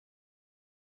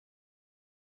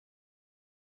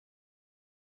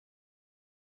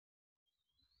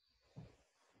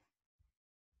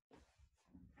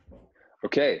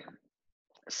Okay,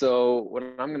 so what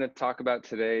I'm going to talk about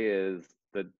today is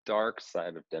the dark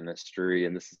side of dentistry,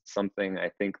 and this is something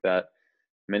I think that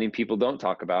many people don't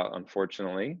talk about,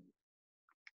 unfortunately.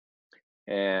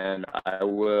 And I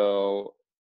will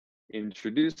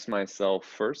introduce myself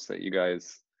first so that you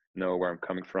guys know where I'm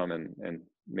coming from and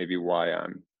maybe why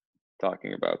I'm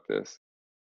talking about this.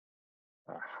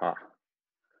 Aha.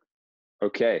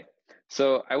 Okay,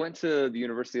 so I went to the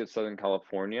University of Southern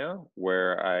California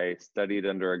where I studied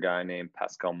under a guy named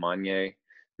Pascal Magnier.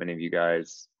 Many of you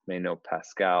guys may know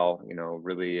Pascal,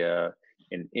 really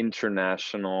an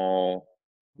international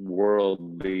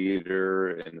world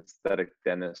leader in aesthetic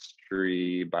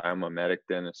dentistry, biomimetic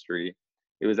dentistry.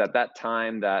 It was at that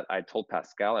time that I told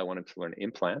Pascal I wanted to learn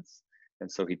implants. And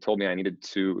so he told me I needed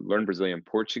to learn Brazilian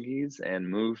Portuguese and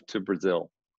move to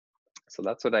Brazil. So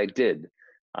that's what I did.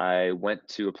 I went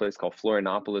to a place called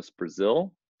Florianopolis,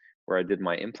 Brazil, where I did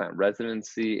my implant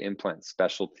residency, implant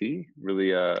specialty,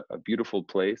 really a beautiful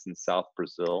place in South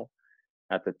Brazil.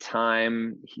 At the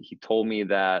time, he told me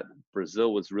that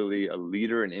Brazil was really a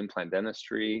leader in implant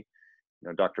dentistry.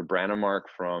 Dr. Brannemark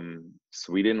from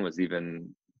Sweden was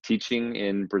even teaching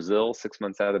in Brazil 6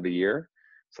 months out of the year,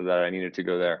 so that I needed to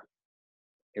go there.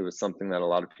 It was something that a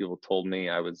lot of people told me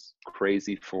I was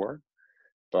crazy for,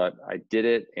 but I did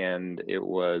it and it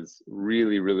was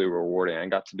really, really rewarding. I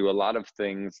got to do a lot of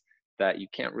things that you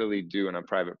can't really do in a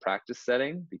private practice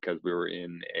setting because we were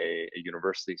in a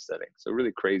university setting. So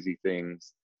really crazy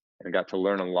things, and I got to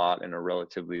learn a lot in a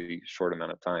relatively short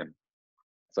amount of time.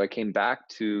 So I came back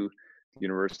to the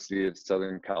University of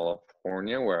Southern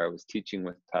California where I was teaching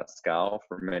with Pascal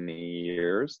for many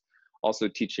years, also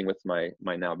teaching with my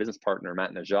now business partner,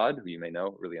 Matt Najad, who you may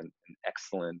know, really an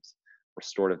excellent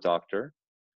restorative doctor.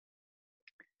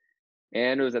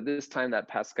 And it was at this time that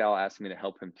Pascal asked me to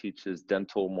help him teach his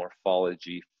dental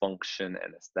morphology, function,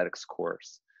 and aesthetics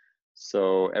course.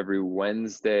 So every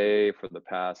Wednesday for the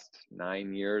past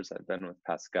 9 years, I've been with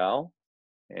Pascal.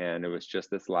 And it was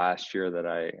just this last year that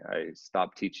I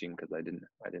stopped teaching because I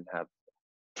didn't have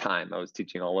time. I was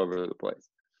teaching all over the place.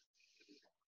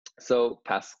 So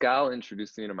Pascal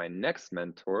introduced me to my next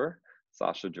mentor,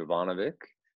 Sasha Jovanovic,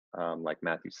 like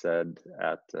Matthew said,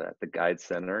 at the Guide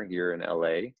Center here in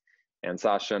LA. And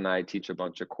Sasha and I teach a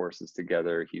bunch of courses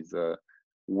together. He's a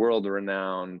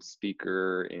world-renowned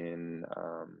speaker in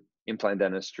implant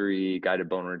dentistry, guided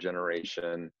bone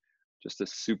regeneration, just a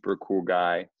super cool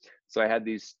guy. So I had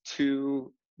these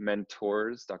two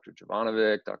mentors, Dr.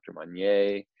 Jovanovic, Dr.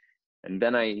 Magnier, and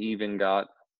then I even got a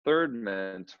third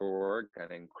mentor, a guy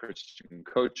named Christian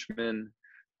Coachman,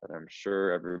 that I'm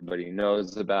sure everybody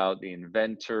knows about, the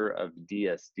inventor of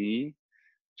DSD.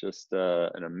 Just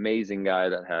an amazing guy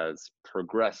that has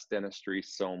progressed dentistry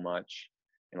so much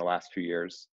in the last few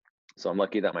years. So I'm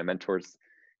lucky that my mentors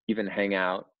even hang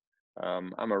out.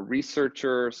 I'm a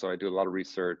researcher, so I do a lot of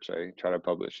research. I try to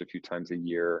publish a few times a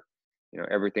year,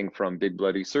 everything from big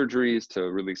bloody surgeries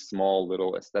to really small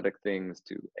little aesthetic things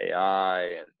to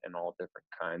AI and all different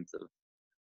kinds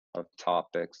of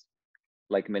topics.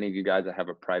 Like many of you guys, I have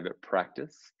a private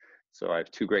practice. So I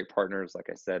have two great partners, like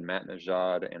I said, Matt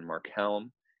Najad and Mark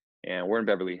Helm. And we're in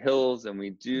Beverly Hills, and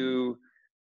we do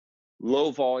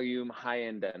low volume, high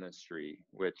end dentistry,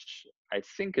 which I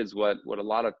think is what a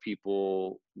lot of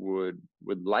people would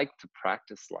like to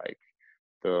practice like.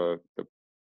 The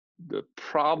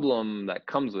problem that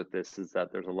comes with this is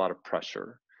that there's a lot of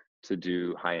pressure to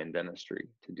do high end dentistry,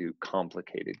 to do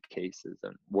complicated cases,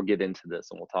 and we'll get into this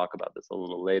and we'll talk about this a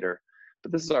little later.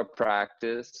 But this is our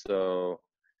practice, so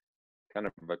kind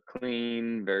of a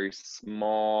clean, very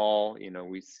small,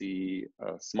 we see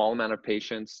a small amount of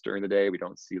patients during the day. We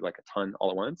don't see like a ton all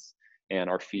at once. And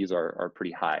our fees are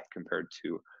pretty high compared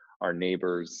to our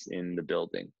neighbors in the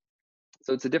building.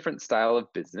 So it's a different style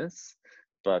of business,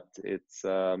 but it's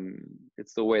the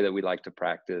way that we like to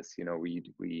practice.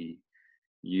 We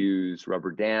use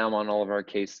rubber dam on all of our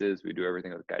cases. We do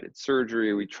everything with guided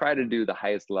surgery. We try to do the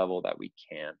highest level that we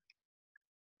can.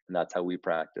 And that's how we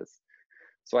practice.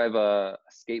 So I have a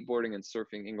skateboarding and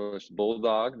surfing English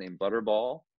bulldog named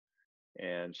Butterball,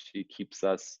 and she keeps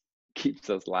us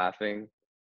laughing.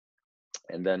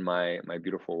 And then my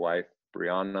beautiful wife,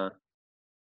 Brianna,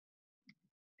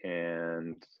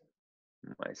 and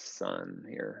my son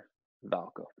here,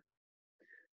 Valko.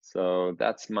 So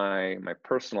that's my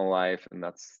personal life, and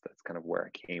that's kind of where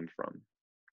I came from.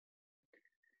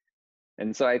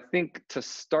 And so I think to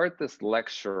start this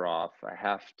lecture off, I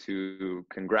have to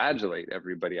congratulate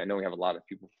everybody. I know we have a lot of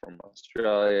people from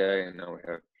Australia. I know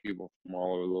we have people from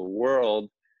all over the world.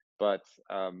 But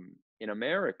in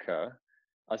America,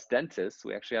 us dentists,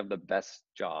 we actually have the best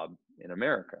job in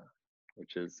America.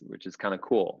 which is kind of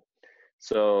cool.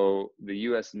 So the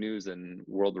U.S. News and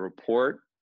World Report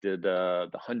did the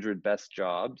 100 best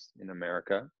jobs in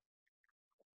America,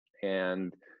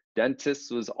 and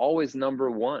dentists was always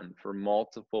number one for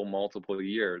multiple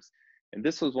years. And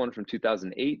this was one from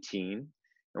 2018.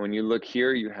 And when you look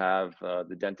here, you have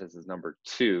the dentist is number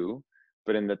two.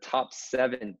 But in the top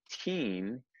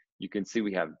 17, you can see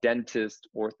we have dentist,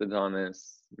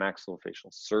 orthodontist,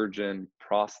 maxillofacial surgeon,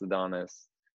 prosthodontist,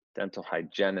 dental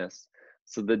hygienist.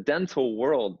 So the dental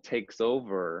world takes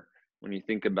over when you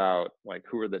think about like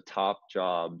who are the top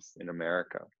jobs in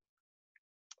America.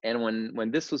 And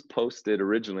when this was posted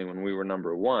originally, when we were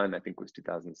number one, I think it was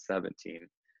 2017,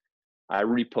 I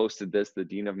reposted this. The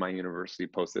dean of my university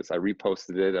posted this. I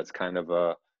reposted it as kind of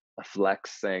a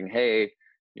flex, saying, hey,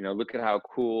 look at how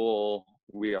cool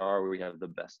we are. We have the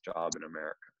best job in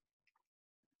America.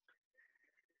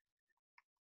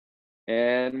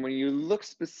 And when you look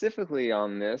specifically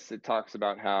on this, it talks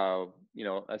about how,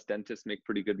 us dentists make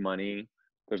pretty good money.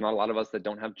 There's not a lot of us that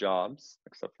don't have jobs,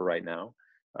 except for right now.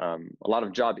 A lot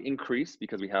of job increase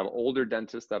because we have older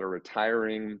dentists that are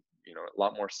retiring, a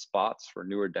lot more spots for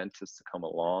newer dentists to come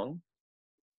along.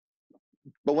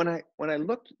 But when I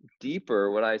looked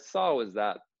deeper, what I saw was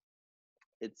that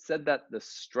it said that the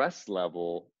stress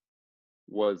level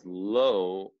was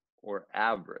low or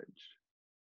average.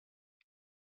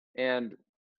 And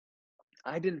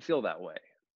I didn't feel that way.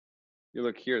 You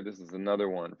look here, this is another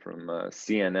one from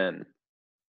CNN.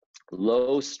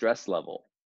 Low stress level.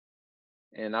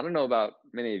 And I don't know about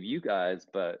many of you guys,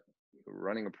 but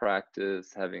running a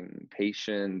practice, having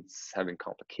patients, having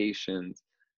complications,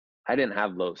 I didn't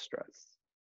have low stress.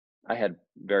 I had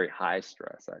very high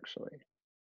stress, actually.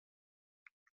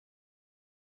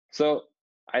 So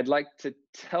I'd like to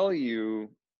tell you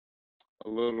a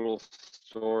little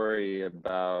story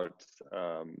about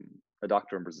a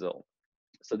doctor in Brazil.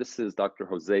 So this is Dr.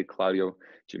 Jose Claudio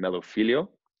Gemelo Filho.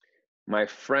 My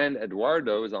friend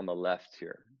Eduardo is on the left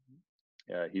here.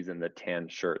 He's in the tan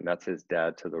shirt, and that's his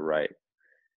dad to the right.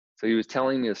 So he was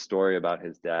telling me a story about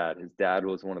his dad. His dad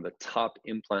was one of the top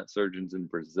implant surgeons in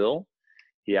Brazil.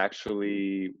 He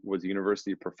actually was a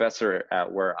university professor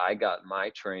at where I got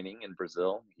my training in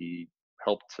Brazil. He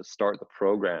helped to start the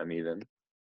program even.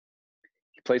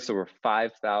 He placed over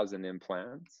 5,000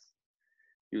 implants.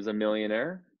 He was a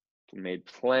millionaire. He made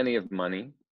plenty of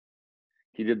money.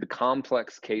 He did the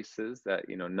complex cases that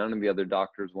none of the other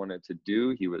doctors wanted to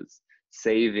do. He was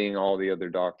saving all the other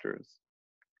doctors.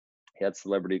 He had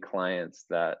celebrity clients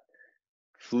that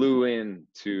flew in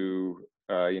to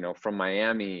from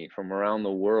Miami, from around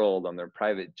the world on their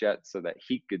private jets so that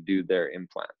he could do their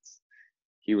implants.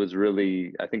 He was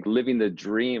really, I think, living the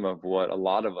dream of what a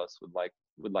lot of us would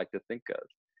like to think of.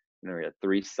 He had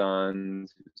 3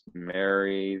 sons, he was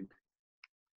married,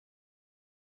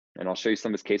 and I'll show you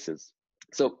some of his cases.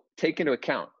 So take into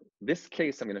account, this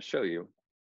case I'm going to show you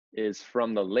is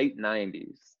from the late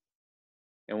 90s.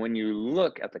 And when you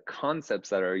look at the concepts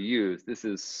that are used, this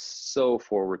is so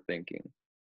forward thinking.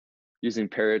 Using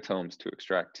periotomes to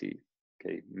extract teeth,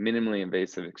 okay, minimally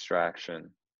invasive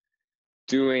extraction,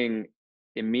 doing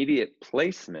immediate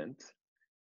placement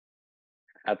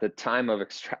at the time of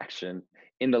extraction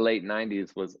in the late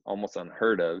 90s was almost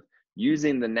unheard of.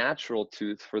 Using the natural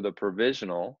tooth for the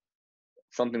provisional,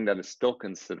 something that is still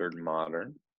considered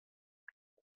modern.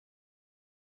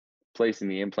 Placing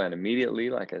the implant immediately,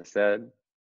 like I said.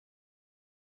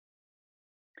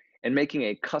 And making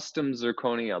a custom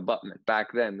zirconia abutment.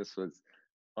 Back then, this was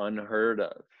unheard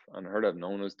of. No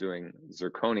one was doing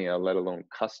zirconia, let alone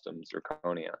custom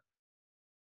zirconia.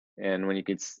 And when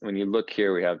you look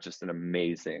here, we have just an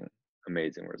amazing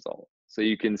result. So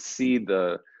you can see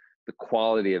the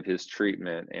quality of his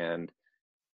treatment and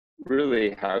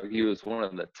really how he was one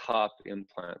of the top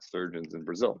implant surgeons in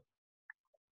Brazil.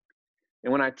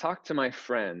 And when I talked to my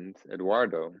friend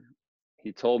Eduardo,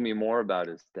 he told me more about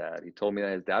his dad. He told me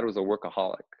that his dad was a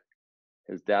workaholic.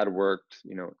 His dad worked,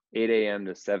 8 a.m.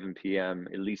 to 7 p.m.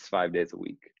 at least 5 days a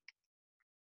week.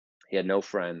 He had no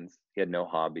friends. He had no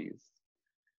hobbies.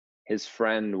 His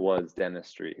friend was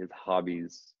dentistry. His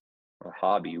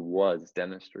hobby was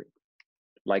dentistry,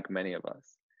 like many of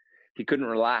us. He couldn't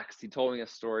relax. He told me a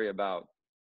story about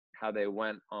how they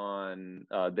went on,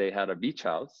 they had a beach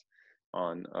house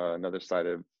on another side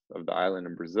of the island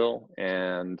in Brazil,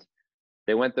 and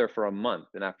they went there for a month.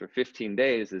 And after 15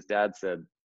 days, his dad said,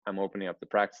 I'm opening up the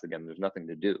practice again. There's nothing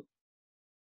to do.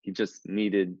 He just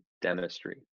needed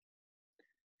dentistry.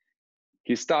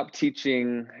 He stopped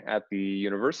teaching at the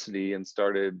university and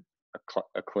started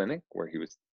a clinic where he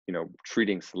was,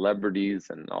 treating celebrities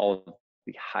and all of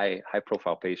the high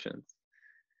profile patients.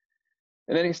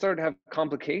 And then he started to have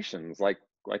complications like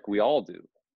we all do.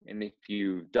 And if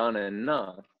you've done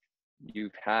enough,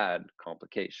 you've had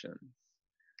complications.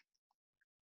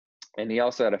 And he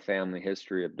also had a family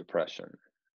history of depression.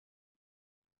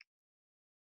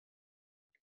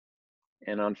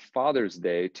 And on Father's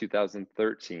Day,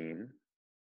 2013,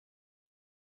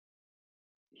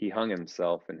 he hung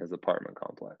himself in his apartment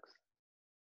complex.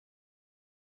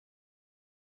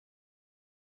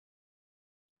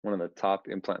 One of the top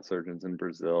implant surgeons in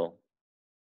Brazil.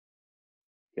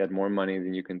 He had more money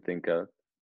than you can think of.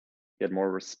 He had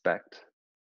more respect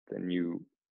than you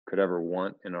could ever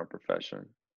want in our profession.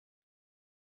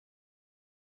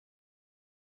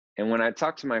 And when I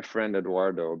talked to my friend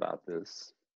Eduardo about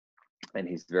this, and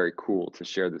he's very cool to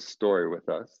share this story with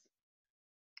us,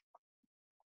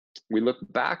 we look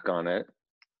back on it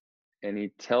and he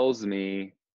tells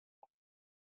me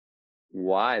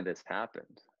why this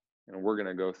happened. And we're going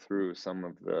to go through some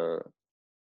of the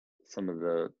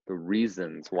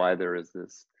reasons why there is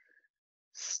this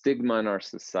stigma in our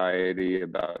society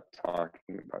about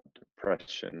talking about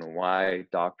depression, why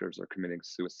doctors are committing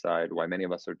suicide, why many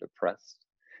of us are depressed,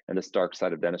 and this dark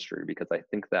side of dentistry, because I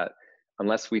think that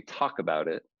unless we talk about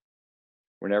it,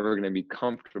 we're never going to be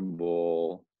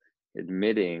comfortable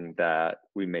admitting that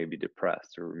we may be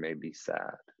depressed or we may be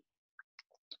sad.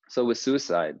 So with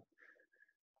suicide,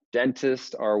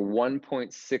 dentists are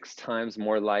 1.6 times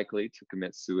more likely to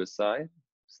commit suicide,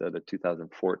 said a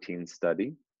 2014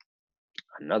 study.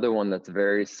 Another one that's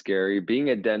very scary, being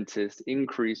a dentist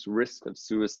increased risk of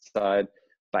suicide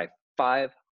by 564%.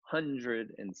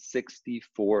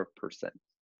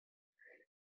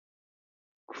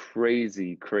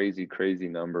 Crazy, crazy, crazy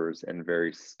numbers and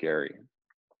very scary.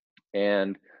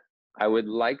 And I would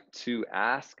like to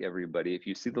ask everybody, if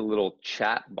you see the little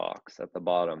chat box at the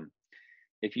bottom,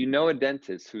 if you know a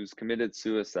dentist who's committed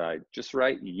suicide, just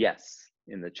write yes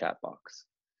in the chat box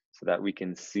so that we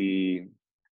can see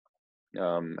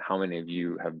how many of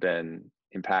you have been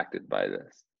impacted by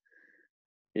this.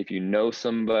 If you know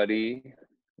somebody,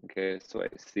 okay, so I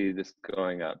see this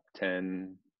going up,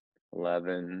 10,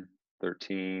 11,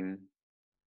 13,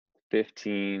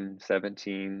 15,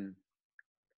 17.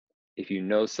 If you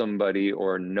know somebody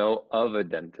or know of a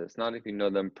dentist, not if you know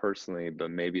them personally, but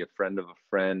maybe a friend of a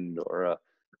friend or a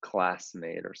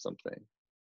classmate or something.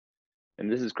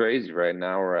 And this is crazy. Right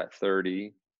now we're at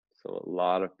 30, so a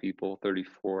lot of people,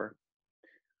 34.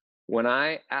 When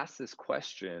I ask this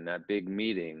question at big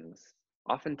meetings,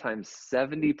 oftentimes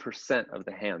 70% of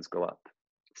the hands go up.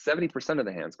 70% of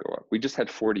the hands go up. We just had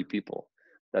 40 people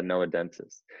that know a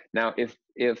dentist. Now, if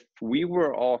we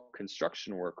were all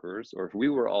construction workers, or if we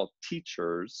were all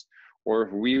teachers, or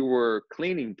if we were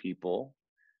cleaning people,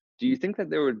 do you think that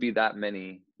there would be that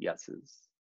many yeses?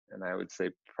 And I would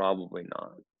say probably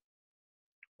not.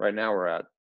 Right now we're at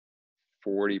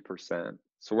 40%.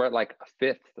 So we're at like a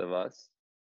fifth of us.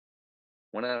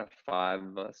 1 out of 5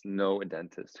 of us know a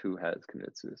dentist who has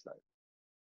committed suicide.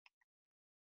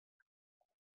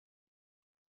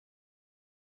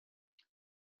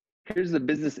 Here's the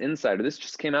Business Insider. This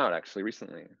just came out actually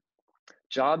recently.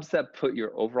 Jobs that put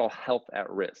your overall health at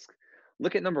risk.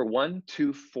 Look at number 1,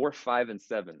 2, 4, 5, and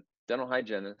 7. Dental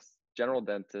hygienist, general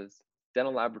dentist,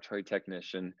 dental laboratory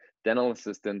technician, dental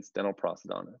assistants, dental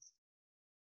prosthodontists.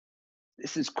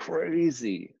 This is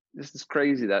crazy. This is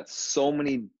crazy that so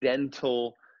many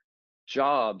dental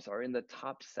jobs are in the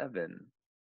top 7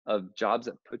 of jobs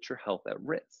that put your health at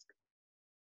risk.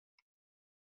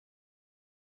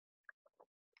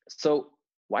 So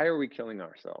why are we killing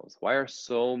ourselves? Why are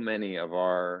so many of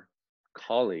our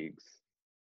colleagues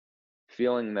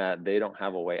feeling that they don't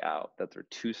have a way out, that they're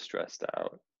too stressed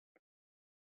out,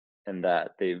 and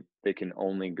that they can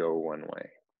only go one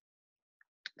way?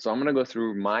 So I'm going to go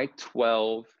through my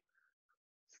 12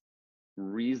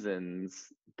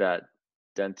 reasons that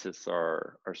dentists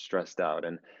are stressed out.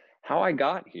 And how I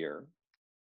got here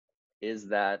is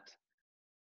that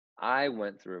I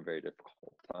went through a very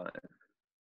difficult time.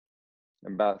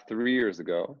 About 3 years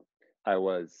ago, I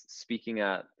was speaking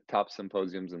at top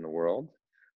symposiums in the world.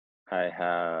 I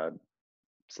had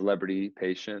celebrity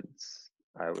patients.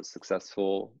 I was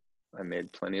successful. I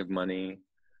made plenty of money.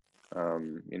 I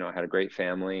had a great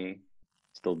family,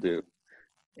 still do.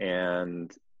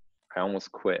 And I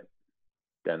almost quit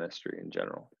dentistry in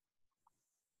general.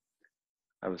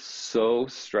 I was so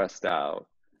stressed out.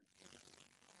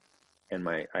 And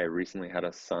I recently had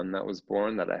a son that was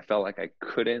born that I felt like I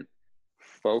couldn't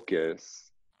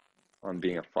focus on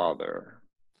being a father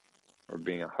or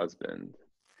being a husband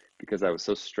because I was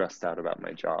so stressed out about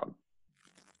my job.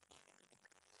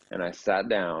 And I sat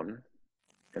down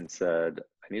and said,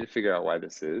 I need to figure out why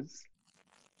this is.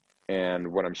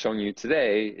 And what I'm showing you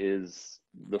today is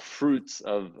the fruits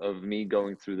of me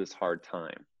going through this hard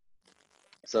time.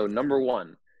 So number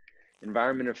one,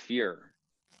 environment of fear.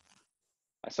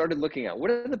 I started looking at what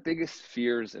are the biggest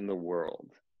fears in the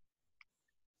world.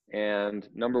 And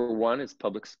number one is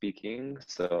public speaking.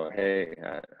 So, hey,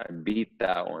 I beat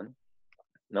that one.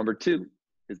 Number two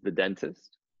is the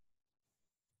dentist.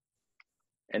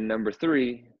 And number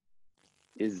three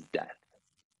is death.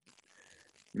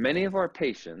 Many of our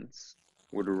patients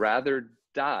would rather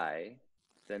die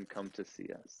than come to see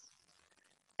us.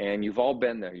 And you've all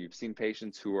been there. You've seen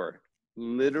patients who are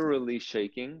literally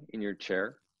shaking in your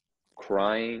chair,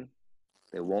 crying.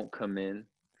 They won't come in.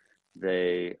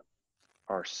 They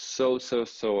are so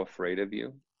afraid of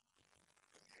you.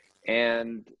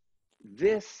 And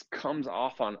this comes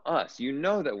off on us. You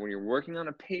know that when you're working on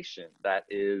a patient that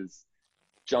is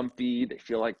jumpy, they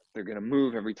feel like they're going to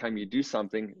move every time you do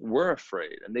something, we're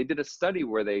afraid. And they did a study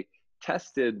where they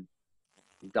tested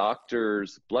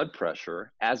doctors' blood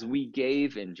pressure as we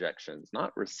gave injections,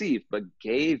 not received, but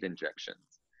gave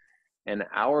injections. And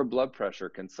our blood pressure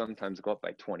can sometimes go up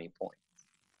by 20 points.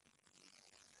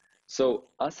 So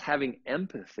us having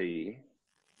empathy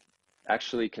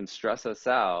actually can stress us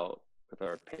out with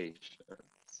our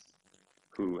patients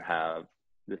who have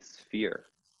this fear.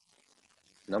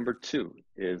 Number two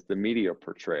is the media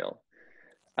portrayal.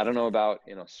 I don't know about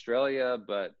in Australia,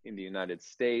 but in the United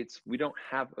States, we don't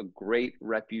have a great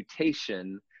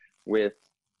reputation with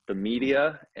the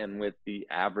media and with the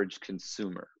average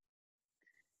consumer.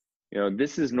 You know,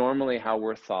 this is normally how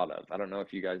we're thought of. I don't know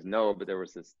if you guys know, but there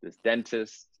was this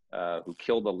dentist who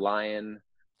killed a lion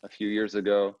a few years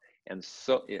ago, and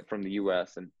so from the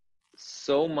US, and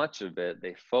so much of it,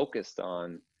 they focused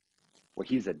on, well,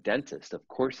 he's a dentist. Of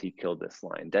course he killed this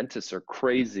lion. Dentists are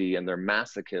crazy and they're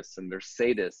masochists and they're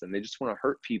sadists and they just want to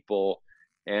hurt people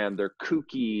and they're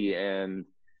kooky and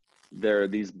they're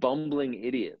these bumbling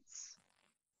idiots.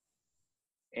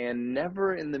 And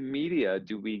never in the media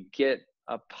do we get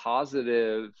a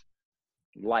positive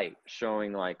light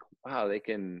showing like, wow, they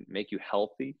can make you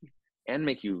healthy and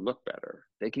make you look better.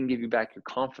 They can give you back your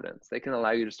confidence. They can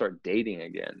allow you to start dating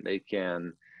again. They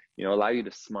can, you know, allow you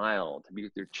to smile, to be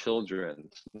with your children,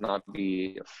 to not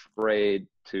be afraid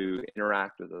to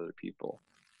interact with other people.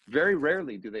 Very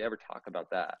rarely do they ever talk about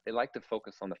that. They like to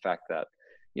focus on the fact that,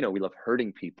 you know, we love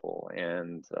hurting people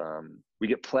and we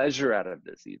get pleasure out of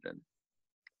this even.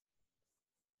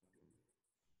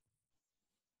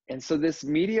 And so this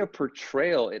media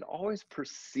portrayal, it always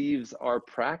perceives our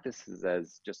practices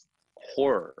as just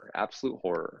horror, absolute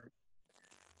horror.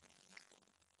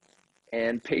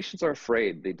 And patients are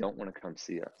afraid. They don't want to come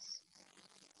see us.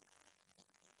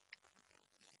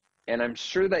 And I'm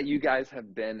sure that you guys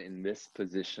have been in this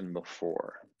position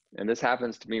before. And this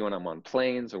happens to me when I'm on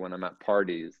planes or when I'm at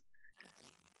parties.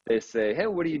 They say, hey,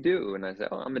 what do you do? And I say,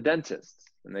 oh, I'm a dentist.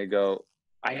 And they go,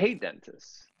 I hate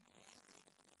dentists.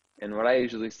 And what I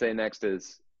usually say next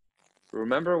is,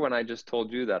 remember when I just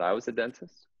told you that I was a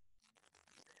dentist?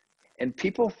 And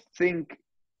people think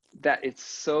that it's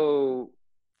so,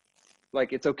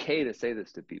 like, it's okay to say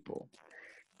this to people.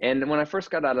 And when I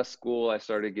first got out of school, I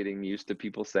started getting used to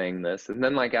people saying this. And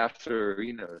then like after,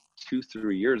 you know,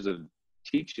 2-3 years of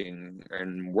teaching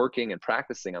and working and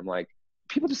practicing, I'm like,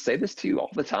 people just say this to you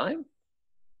all the time?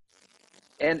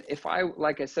 And if I,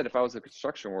 like I said, if I was a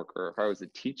construction worker, if I was a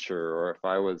teacher, or if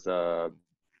I was a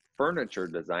furniture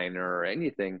designer or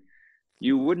anything,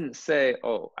 you wouldn't say,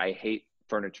 oh, I hate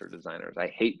furniture designers. I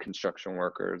hate construction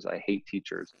workers. I hate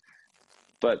teachers.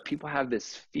 But people have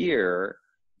this fear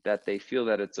that they feel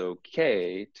that it's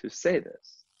okay to say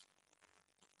this.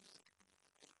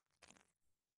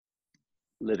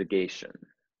 Litigation.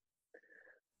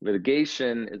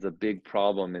 Litigation is a big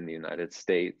problem in the United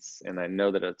States, and I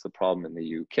know that it's a problem in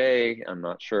the UK. I'm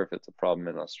not sure if it's a problem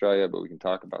in Australia, but we can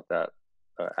talk about that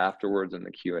afterwards in the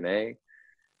Q&A.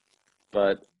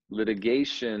 But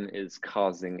litigation is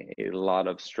causing a lot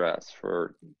of stress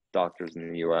for doctors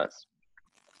in the US.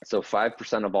 So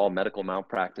 5% of all medical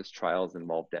malpractice trials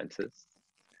involve dentists.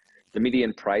 The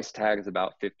median price tag is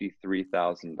about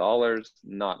 $53,000,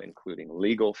 not including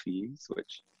legal fees,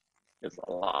 which is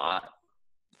a lot.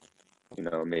 You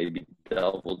know, maybe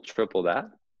double, triple that.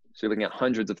 So you're looking at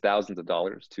hundreds of thousands of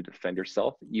dollars to defend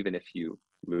yourself, even if you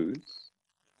lose.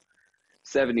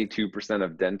 72%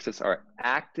 of dentists are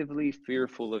actively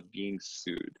fearful of being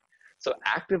sued. So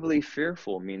actively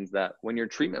fearful means that when you're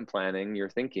treatment planning, you're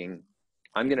thinking,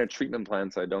 I'm going to treatment plan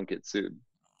so I don't get sued.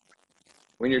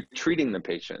 When you're treating the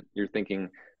patient, you're thinking,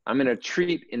 I'm going to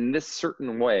treat in this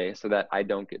certain way so that I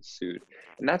don't get sued.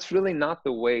 And that's really not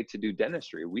the way to do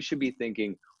dentistry. We should be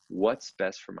thinking, what's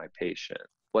best for my patient?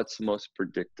 What's most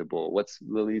predictable? What's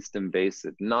the least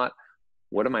invasive? Not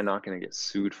what am I not going to get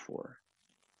sued for?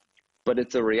 But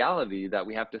it's a reality that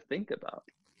we have to think about.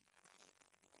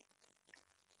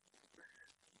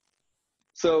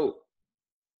 So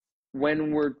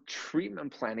when we're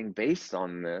treatment planning based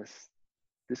on this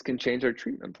can change our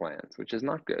treatment plans, which is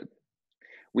not good.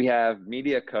 We have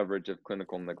media coverage of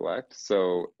clinical neglect.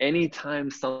 So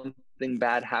anytime something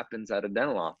bad happens at a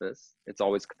dental office, it's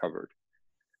always covered.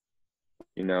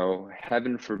 You know,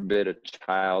 heaven forbid a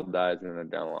child dies in a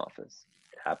dental office.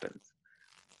 It happens.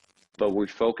 But we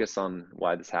focus on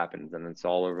why this happens, and it's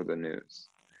all over the news.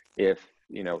 If,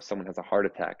 you know, someone has a heart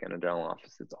attack in a dental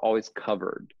office, it's always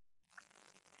covered.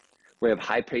 We have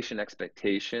high patient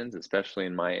expectations, especially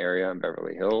in my area in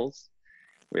Beverly Hills.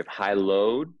 We have high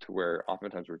load to where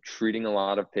oftentimes we're treating a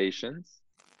lot of patients.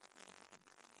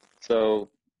 So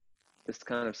this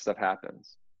kind of stuff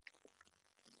happens.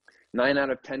 9 out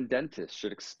of 10 dentists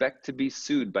should expect to be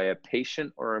sued by a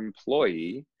patient or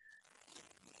employee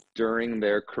during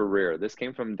their career. This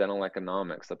came from Dental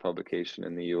Economics, a publication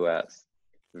in the US.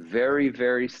 Very,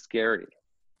 very scary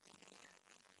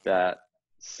that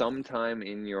sometime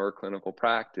in your clinical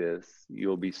practice,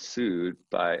 you'll be sued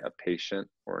by a patient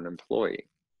or an employee.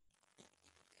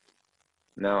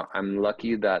 Now, I'm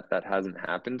lucky that that hasn't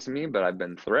happened to me, but I've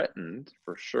been threatened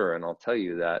for sure. And I'll tell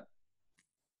you that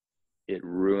it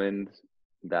ruined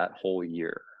that whole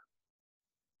year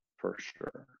for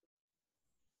sure.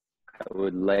 I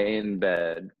would lay in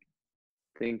bed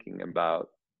thinking about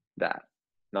that,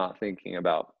 not thinking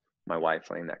about my wife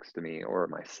laying next to me or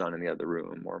my son in the other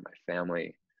room or my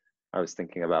family. I was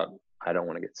thinking about, I don't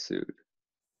want to get sued.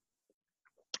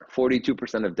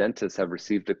 42% of dentists have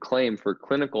received a claim for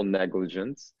clinical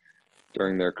negligence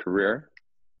during their career.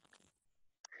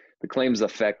 The claims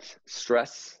affect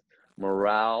stress,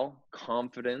 morale,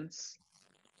 confidence,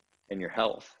 and your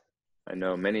health. I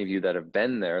know many of you that have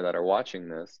been there, that are watching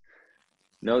this,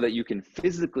 know that you can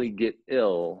physically get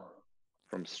ill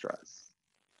from stress,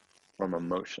 from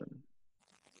emotion,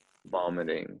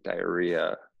 vomiting,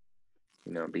 diarrhea,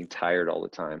 you know, being tired all the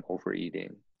time,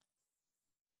 overeating,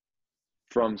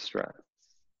 from stress,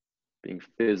 being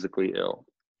physically ill.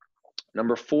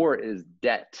 Number 4 is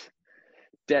debt.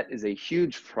 Debt is a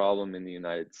huge problem in the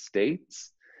United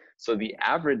States. So the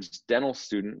average dental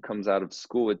student comes out of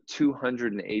school with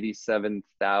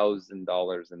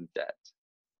 $287,000 in debt.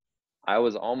 I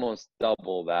was almost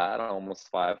double that, almost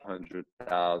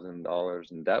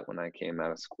 $500,000 in debt when I came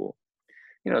out of school.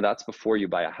 You know, that's before you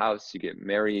buy a house, you get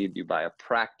married, you buy a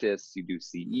practice, you do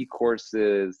CE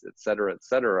courses, et cetera,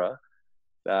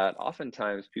 that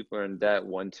oftentimes people are in debt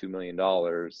 $1-2 million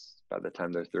by the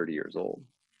time they're 30 years old.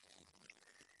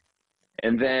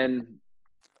 And then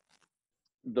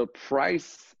the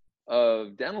price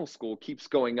of dental school keeps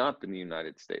going up in the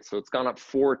United States. So it's gone up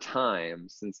 4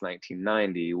 times since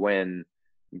 1990 when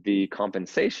the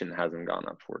compensation hasn't gone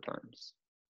up 4 times.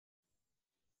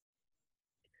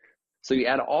 So you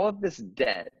add all of this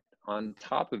debt on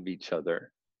top of each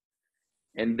other,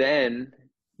 and then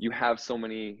you have so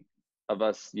many of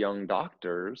us young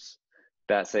doctors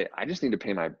that say, I just need to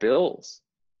pay my bills.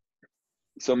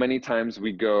 So many times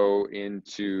we go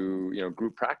into, you know,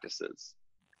 group practices,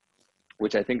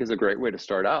 which I think is a great way to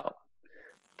start out.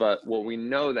 But what we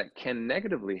know that can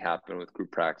negatively happen with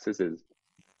group practices is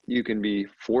you can be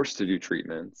forced to do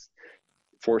treatments,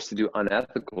 forced to do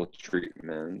unethical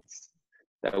treatments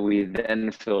that we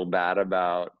then feel bad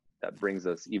about, that brings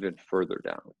us even further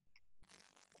down.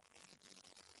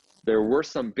 There were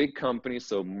some big companies,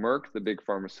 so Merck, the big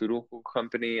pharmaceutical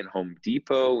company, and Home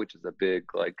Depot, which is a big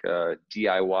like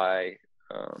DIY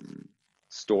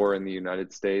store in the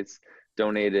United States,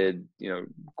 donated, you know,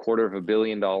 $250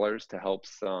 million to help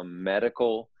some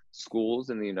medical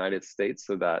schools in the United States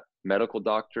so that medical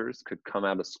doctors could come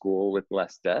out of school with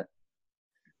less debt.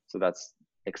 So that's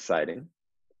exciting.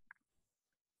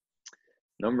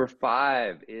 Number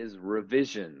 5 is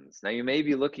revisions. Now you may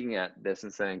be looking at this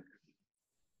and saying,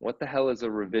 what the hell is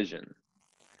a revision?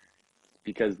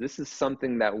 Because this is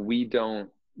something that we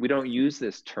don't use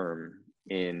this term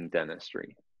in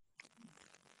dentistry.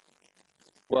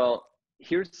 Well,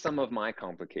 here's some of my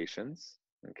complications,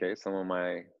 okay? Some of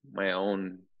my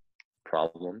own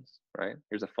problems, right?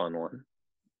 Here's a fun one.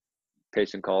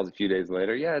 Patient calls a few days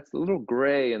later, yeah, it's a little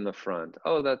gray in the front.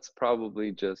 Oh, that's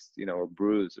probably just, you know, a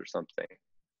bruise or something.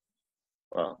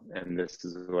 Well, and this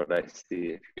is what I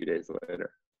see a few days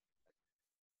later.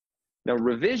 Now,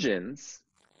 revisions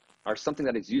are something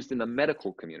that is used in the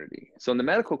medical community. So in the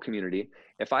medical community,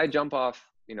 if I jump off,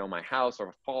 you know, my house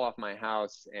or fall off my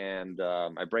house and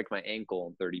I break my ankle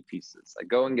in 30 pieces, I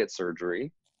go and get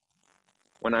surgery.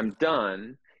 When I'm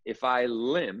done, if I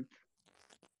limp,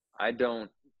 I don't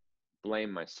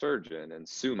blame my surgeon and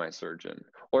sue my surgeon.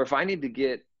 Or if I need to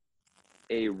get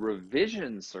a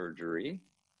revision surgery,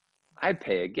 I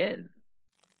pay again.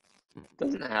 It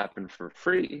doesn't happen for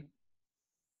free.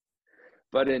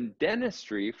 But in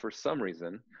dentistry, for some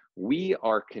reason, we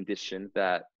are conditioned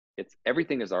that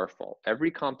everything is our fault.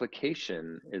 Every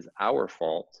complication is our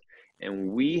fault, and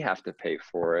we have to pay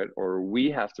for it, or we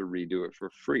have to redo it for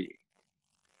free.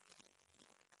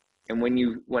 And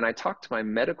when I talk to my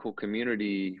medical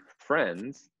community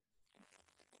friends,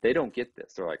 they don't get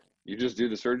this. They're like, you just do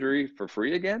the surgery for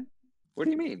free again? What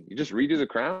do you mean? You just redo the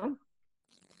crown?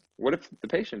 What if the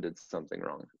patient did something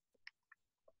wrong?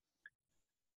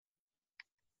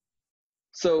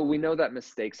 So we know that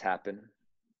mistakes happen.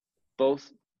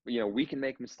 Both, we can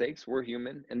make mistakes, we're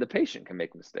human, and the patient can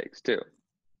make mistakes too.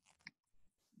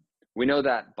 We know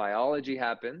that biology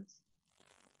happens.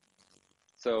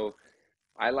 So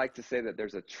I like to say that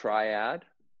there's a triad.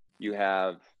 You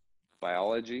have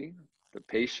biology, the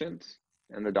patient,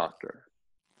 and the doctor.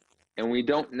 And we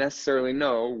don't necessarily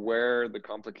know where the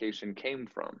complication came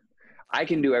from. I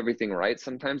can do everything right.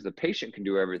 Sometimes the patient can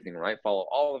do everything right, follow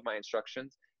all of my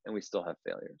instructions, and we still have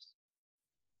failures.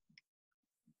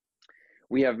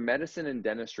 We have medicine and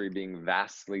dentistry being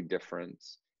vastly different.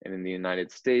 And in the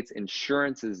United States,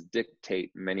 insurances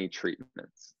dictate many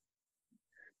treatments.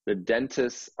 The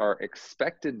dentists are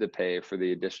expected to pay for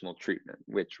the additional treatment,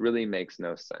 which really makes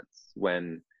no sense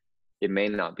when it may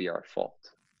not be our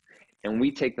fault. And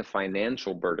we take the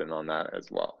financial burden on that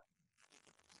as well.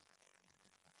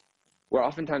 We're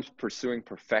oftentimes pursuing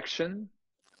perfection.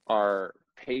 Our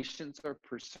patients are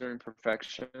pursuing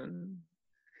perfection.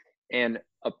 And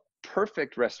a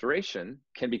perfect restoration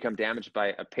can become damaged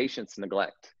by a patient's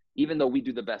neglect, even though we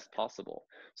do the best possible.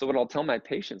 So what I'll tell my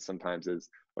patients sometimes is,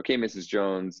 okay, Mrs.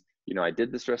 Jones, I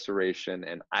did this restoration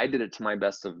and I did it to my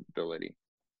best of ability.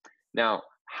 Now,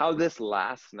 how this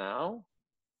lasts now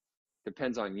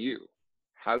depends on you,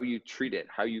 how you treat it,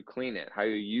 how you clean it, how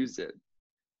you use it.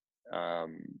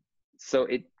 So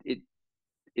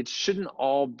it shouldn't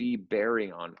all be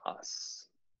bearing on us.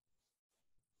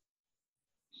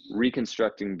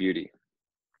 Reconstructing beauty.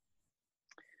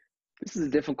 This is a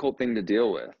difficult thing to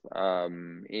deal with.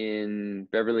 In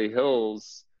Beverly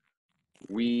Hills,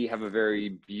 we have a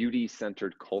very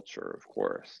beauty-centered culture, of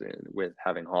course, with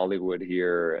having Hollywood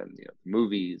here and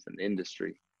movies and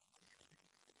industry.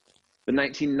 The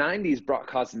 1990s brought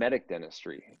cosmetic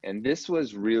dentistry, and this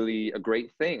was really a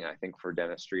great thing, I think, for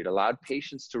dentistry. It allowed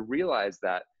patients to realize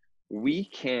that we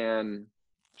can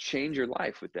change your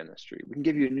life with dentistry. We can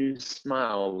give you a new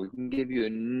smile. We can give you a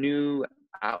new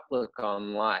outlook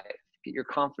on life, get your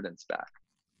confidence back.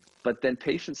 But then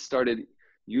patients started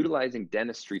utilizing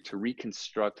dentistry to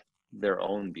reconstruct their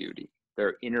own beauty,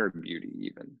 their inner beauty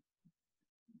even.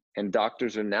 And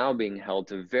doctors are now being held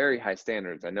to very high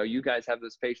standards. I know you guys have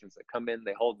those patients that come in,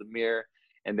 they hold the mirror,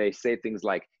 and they say things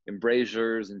like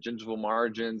embrasures and gingival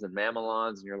margins and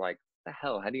mamelons, and you're like, what the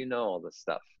hell, how do you know all this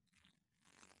stuff?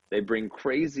 They bring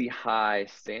crazy high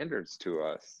standards to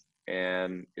us,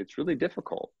 and it's really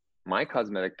difficult. My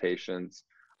cosmetic patients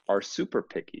are super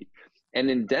picky.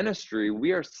 And in dentistry,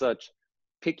 we are such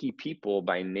picky people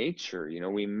by nature.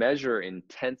 We measure in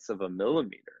tenths of a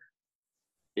millimeter.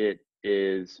 It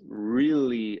is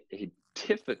really a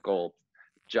difficult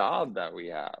job that we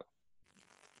have.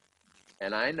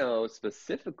 And I know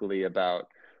specifically about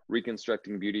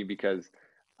reconstructing beauty because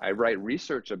I write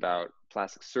research about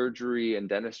plastic surgery and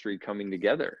dentistry coming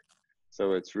together.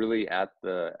 So it's really at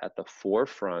the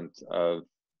forefront of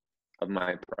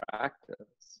my practice.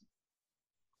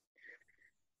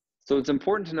 So it's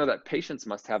important to know that patients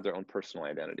must have their own personal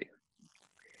identity.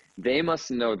 They must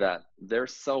know that their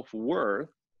self-worth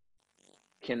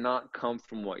cannot come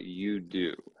from what you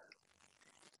do.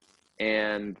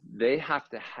 And they have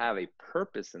to have a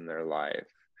purpose in their life,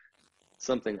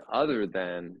 something other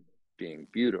than being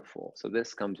beautiful. So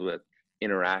this comes with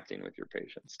interacting with your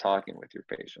patients, talking with your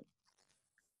patient.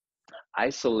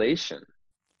 Isolation.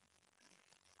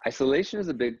 Isolation is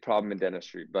a big problem in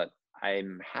dentistry, but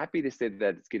I'm happy to say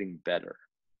that it's getting better.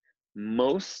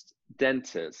 Most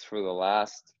dentists for the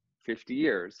last 50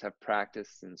 years have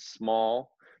practiced in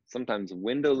small, sometimes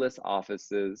windowless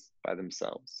offices by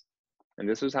themselves. And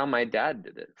this was how my dad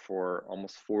did it for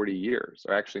almost 40 years,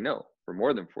 or actually no, for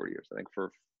more than 40 years. I think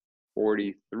for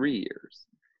 43 years,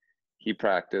 he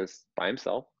practiced by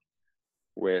himself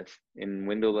in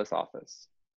windowless office.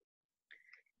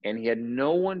 And he had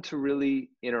no one to really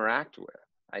interact with.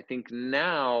 I think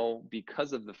now,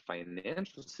 because of the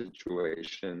financial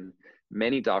situation,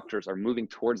 many doctors are moving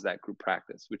towards that group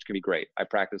practice, which can be great. I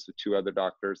practice with 2 other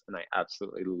doctors and I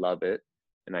absolutely love it.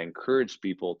 And I encourage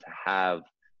people to have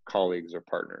colleagues or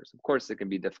partners. Of course, it can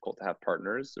be difficult to have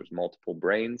partners. There's multiple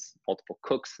brains, multiple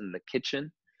cooks in the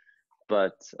kitchen,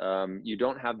 but you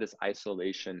don't have this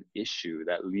isolation issue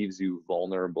that leaves you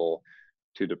vulnerable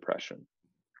to depression.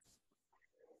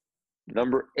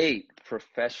 Number 8,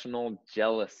 professional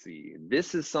jealousy.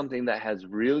 This is something that has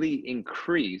really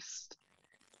increased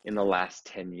in the last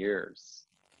 10 years.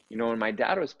 You know, when my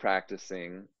dad was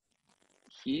practicing,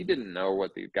 he didn't know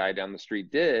what the guy down the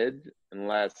street did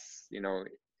unless, you know,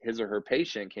 his or her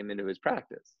patient came into his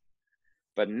practice.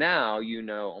 But now, you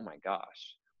know, oh my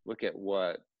gosh, look at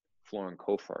what Florent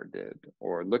Kofar did,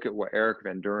 or look at what Eric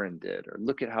Van Duren did, or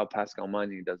look at how Pascal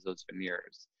Magni does those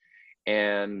veneers.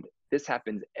 And this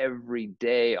happens every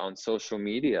day on social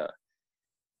media.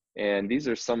 And these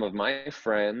are some of my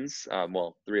friends.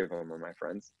 Well, 3 of them are my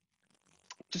friends.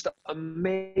 Just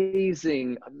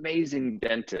amazing, amazing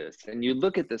dentists. And you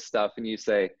look at this stuff and you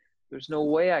say, there's no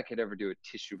way I could ever do a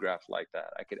tissue graft like that.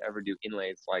 I could ever do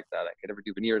inlays like that. I could ever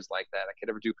do veneers like that. I could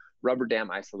ever do rubber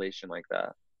dam isolation like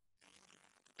that.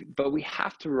 But we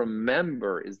have to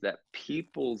remember is that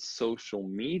people's social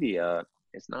media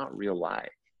is not real life.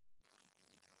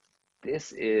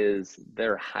 This is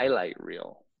their highlight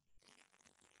reel.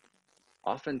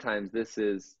 Oftentimes, this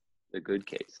is the good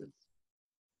cases.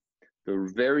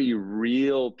 The very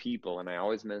real people, and I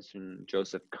always mention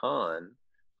Joseph Kahn,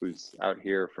 who's out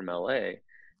here from LA,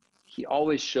 he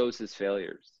always shows his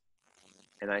failures.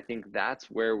 And I think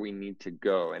that's where we need to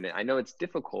go. And I know it's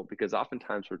difficult because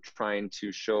oftentimes we're trying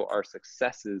to show our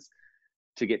successes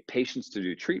to get patients to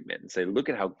do treatment and say, look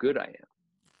at how good I am.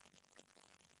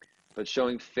 But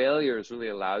showing failures really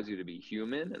allows you to be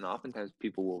human, and oftentimes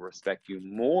people will respect you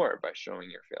more by showing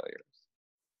your failures.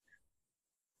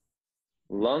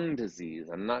 Lung disease.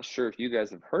 I'm not sure if you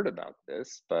guys have heard about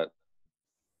this, but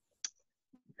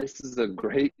this is a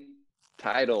great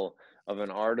title of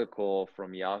an article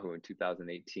from Yahoo in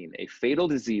 2018. A fatal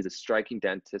disease is striking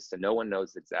dentists and no one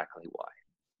knows exactly why.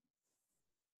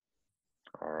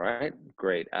 All right,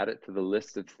 great. Add it to the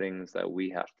list of things that we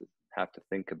have to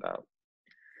think about.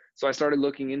 So I started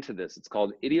looking into this. It's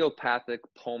called idiopathic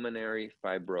pulmonary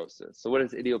fibrosis. So what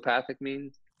does idiopathic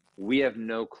mean? We have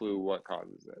no clue what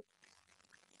causes it.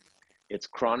 It's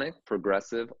chronic,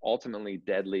 progressive, ultimately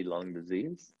deadly lung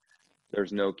disease.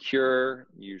 There's no cure,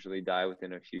 you usually die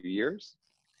within a few years.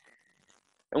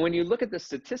 And when you look at the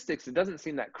statistics, it doesn't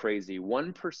seem that crazy.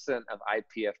 1% of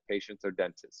IPF patients are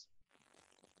dentists.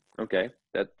 Okay,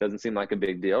 that doesn't seem like a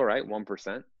big deal, right?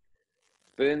 1%.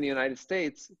 But in the United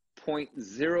States,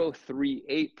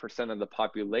 0.038% of the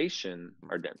population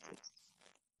are dentists.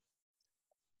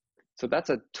 So that's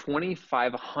a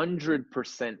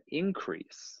 2,500%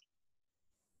 increase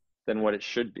than what it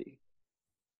should be.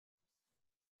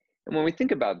 And when we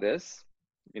think about this,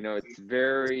 you know, it's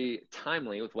very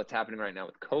timely with what's happening right now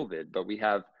with COVID, but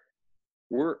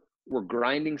we're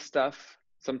grinding stuff.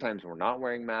 Sometimes we're not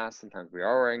wearing masks. Sometimes we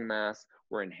are wearing masks.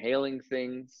 We're inhaling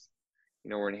things. You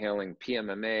know, we're inhaling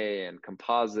PMMA and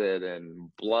composite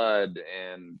and blood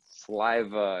and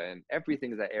saliva, and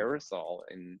everything is an aerosol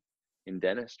in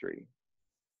dentistry.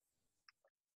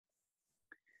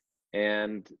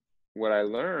 And what I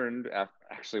learned,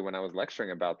 actually, when I was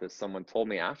lecturing about this, someone told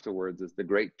me afterwards, is the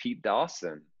great Pete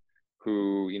Dawson,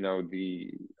 who, you know,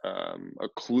 the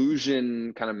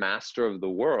occlusion kind of master of the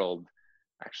world,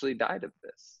 actually died of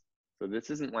this. So this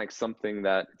isn't like something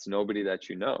that it's nobody that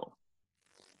you know.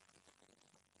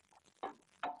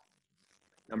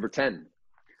 Number 10,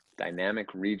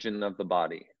 dynamic region of the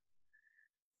body.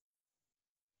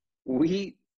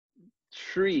 We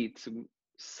treat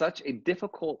such a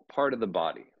difficult part of the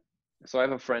body. So I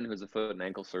have a friend who's a foot and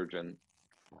ankle surgeon,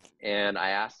 and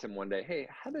I asked him one day, hey,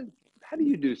 how do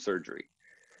you do surgery?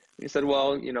 And he said,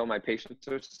 well, you know, my patients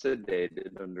are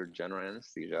sedated under general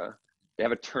anesthesia. They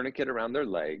have a tourniquet around their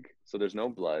leg, so there's no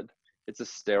blood. It's a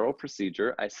sterile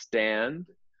procedure. I stand,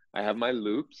 I have my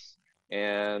loops,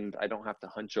 and I don't have to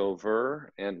hunch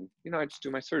over, and, you know, I just do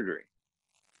my surgery.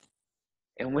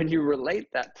 And when you relate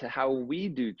that to how we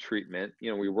do treatment,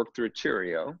 you know, we work through a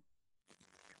Cheerio,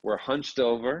 we're hunched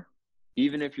over,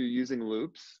 even if you're using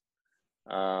loops,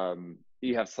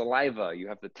 you have saliva, you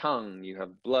have the tongue, you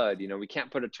have blood. You know, we can't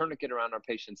put a tourniquet around our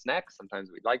patient's neck. Sometimes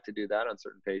we'd like to do that on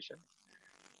certain patients.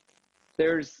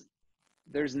 There's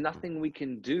nothing we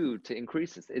can do to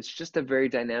increase this. It's just a very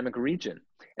dynamic region.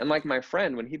 And like my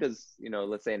friend, when he does, you know,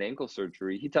 let's say an ankle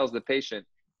surgery, he tells the patient,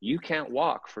 you can't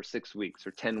walk for 6 weeks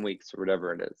or 10 weeks or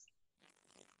whatever it is.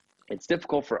 It's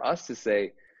difficult for us to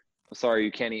say, sorry,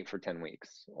 you can't eat for 10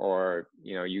 weeks, or,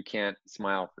 you know, you can't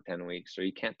smile for 10 weeks, or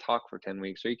you can't talk for 10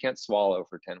 weeks, or you can't swallow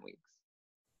for 10 weeks.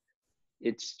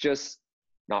 It's just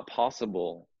not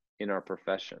possible in our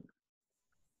profession.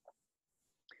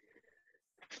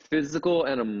 Physical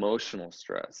and emotional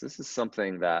stress. This is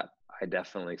something that I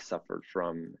definitely suffered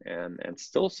from and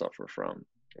still suffer from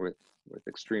with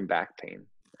extreme back pain,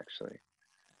 actually.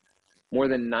 More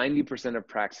than 90% of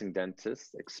practicing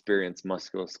dentists experience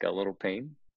musculoskeletal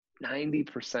pain.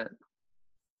 90%.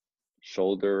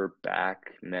 Shoulder,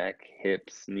 back, neck,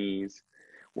 hips, knees.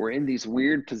 We're in these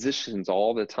weird positions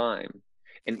all the time.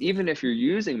 And even if you're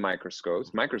using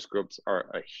microscopes, microscopes are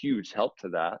a huge help to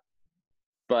that.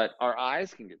 But our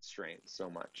eyes can get strained so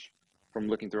much from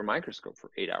looking through a microscope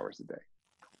for 8 hours a day.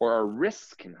 Or our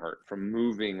wrists can hurt from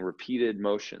moving repeated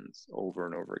motions over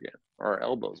and over again. Or our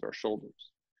elbows, our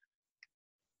shoulders.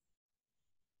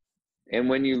 And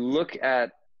when you look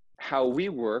at how we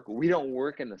work, we don't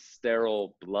work in a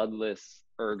sterile, bloodless,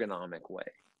 ergonomic way.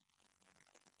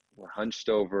 We're hunched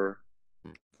over,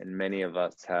 and many of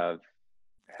us have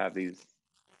these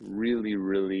really,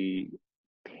 really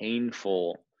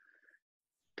painful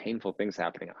things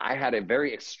happening. I had a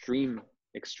very extreme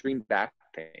back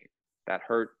pain that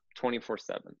hurt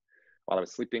 24/7. While I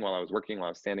was sleeping, while I was working, while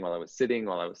I was standing, while I was sitting,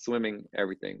 while I was swimming,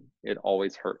 everything. It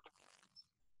always hurt.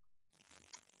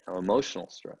 Now, emotional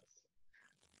stress,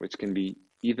 which can be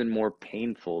even more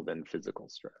painful than physical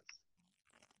stress.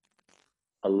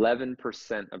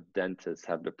 11% of dentists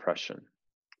have depression.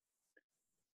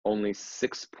 Only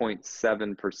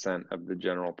 6.7% of the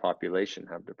general population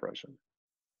have depression.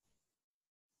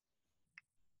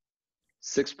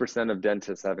 6% of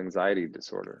dentists have anxiety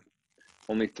disorder.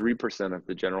 Only 3% of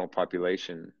the general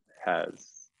population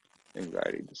has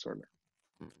anxiety disorder.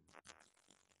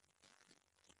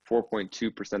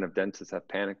 4.2% of dentists have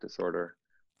panic disorder.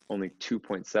 Only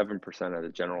 2.7% of the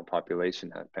general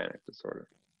population have panic disorder.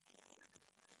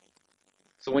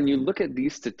 So when you look at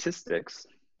these statistics,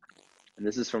 and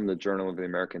this is from the Journal of the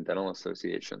American Dental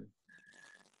Association,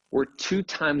 we're 2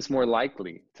 times more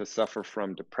likely to suffer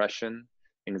from depression,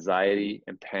 anxiety,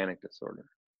 and panic disorder.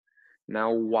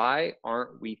 Now, why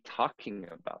aren't we talking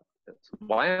about this?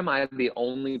 Why am I the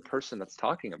only person that's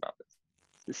talking about this?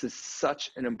 This is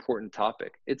such an important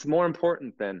topic. It's more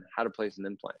important than how to place an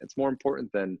implant. It's more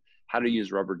important than how to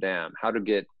use rubber dam, how to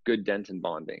get good dentin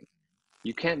bonding.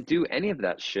 You can't do any of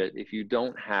that shit if you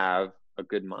don't have a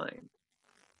good mind,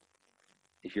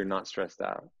 if you're not stressed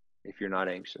out, if you're not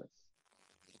anxious.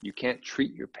 You can't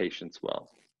treat your patients well.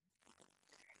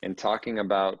 And talking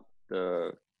about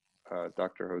the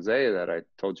Dr. Jose that I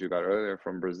told you about earlier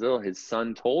from Brazil, his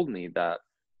son told me that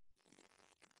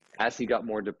as he got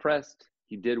more depressed,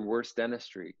 he did worse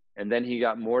dentistry. And then he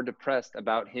got more depressed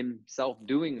about himself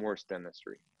doing worse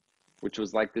dentistry, which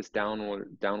was like this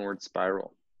downward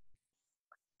spiral.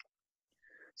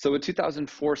 So a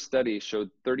 2004 study showed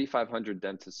 3,500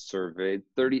 dentists surveyed.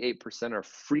 38% are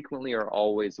frequently or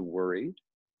always worried.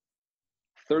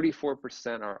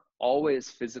 34% are always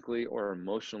physically or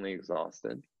emotionally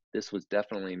exhausted. This was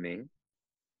definitely me.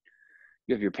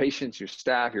 You have your patients, your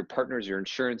staff, your partners, your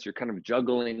insurance. You're kind of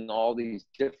juggling all these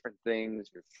different things.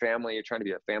 Your family, you're trying to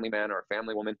be a family man or a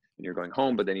family woman, and you're going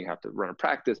home, but then you have to run a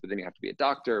practice, but then you have to be a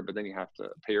doctor, but then you have to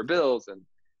pay your bills. And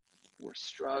we're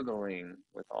struggling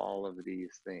with all of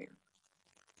these things.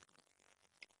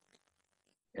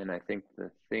 And I think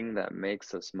the thing that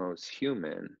makes us most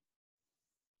human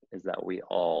is that we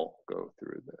all go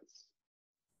through this.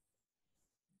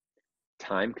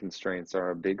 Time constraints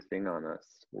are a big thing on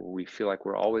us, where we feel like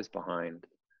we're always behind.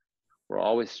 We're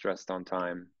always stressed on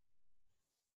time.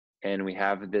 And we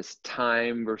have this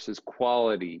time versus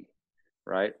quality,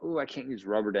 right? Oh, I can't use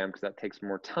rubber dam because that takes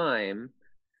more time,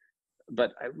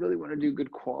 but I really want to do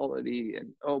good quality.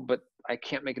 And oh, but I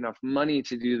can't make enough money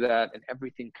to do that. And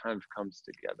everything kind of comes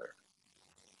together.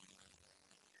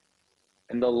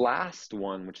 And the last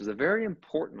one, which is a very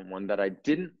important one that I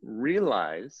didn't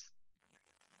realize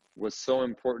was so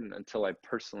important until I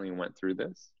personally went through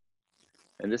this.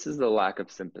 And this is the lack of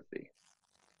sympathy.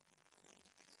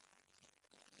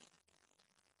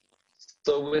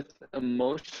 So with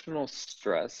emotional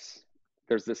stress,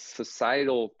 there's this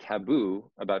societal taboo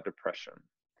about depression.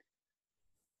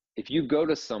 If you go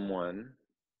to someone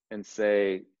and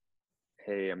say,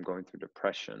 hey, I'm going through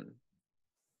depression,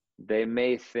 they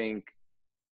may think,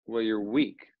 well, you're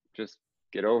weak. Just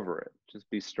get over it. Just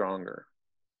be stronger.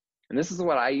 And this is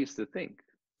what I used to think.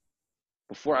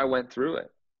 Before I went through it,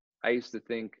 I used to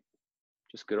think,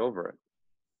 just get over it.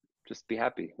 Just be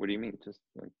happy. What do you mean? Just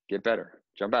get better.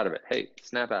 Jump out of it. Hey,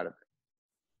 snap out of it.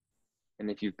 And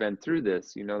if you've been through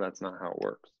this, you know that's not how it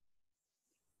works.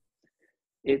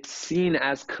 It's seen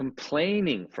as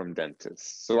complaining from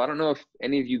dentists. So I don't know if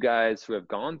any of you guys who have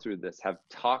gone through this have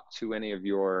talked to any of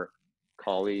your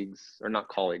colleagues, or not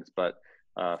colleagues, but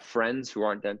friends who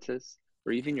aren't dentists,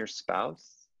 or even your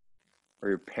spouse or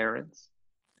your parents.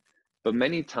 But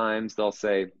many times they'll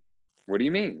say, what do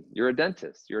you mean? You're a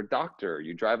dentist, you're a doctor,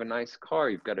 you drive a nice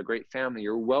car, you've got a great family,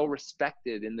 you're well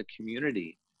respected in the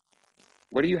community.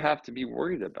 What do you have to be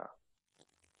worried about?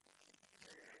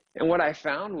 And what I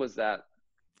found was that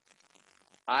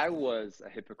I was a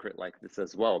hypocrite like this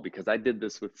as well, because I did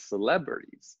this with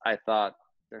celebrities. I thought,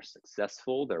 they're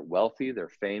successful, they're wealthy, they're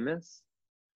famous.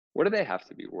 What do they have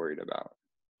to be worried about?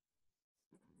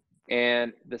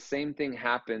 And the same thing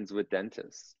happens with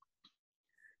dentists.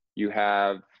 You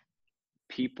have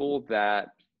people that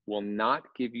will not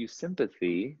give you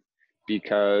sympathy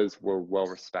because we're well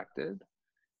respected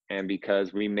and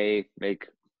because we may make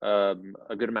a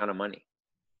good amount of money.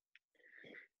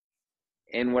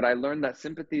 And what I learned, that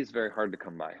sympathy is very hard to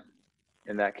come by.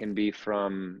 And that can be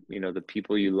from, the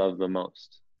people you love the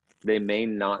most. They may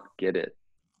not get it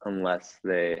unless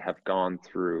they have gone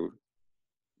through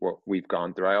what we've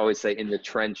gone through. I always say in the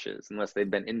trenches, unless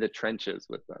they've been in the trenches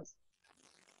with us.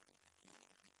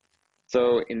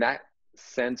 So in that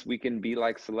sense, we can be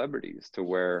like celebrities, to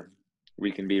where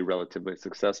we can be relatively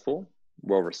successful,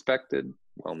 well respected,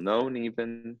 well known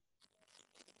even.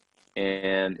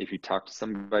 And if you talk to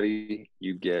somebody,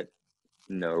 you get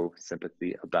no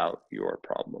sympathy about your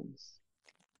problems.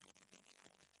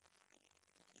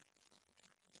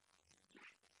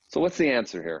 So what's the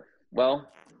answer here? Well,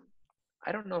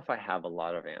 I don't know if I have a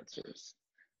lot of answers.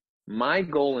 My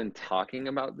goal in talking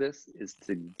about this is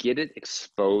to get it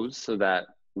exposed so that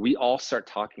we all start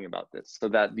talking about this, so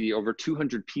that the over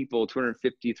 200 people,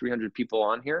 250, 300 people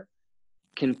on here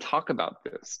can talk about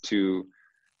this to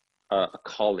a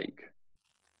colleague,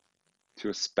 to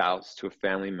a spouse, to a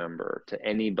family member, to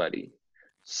anybody.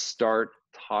 Start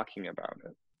talking about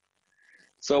it.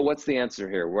 So what's the answer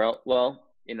here? Well,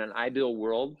 in an ideal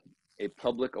world, a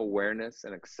public awareness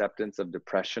and acceptance of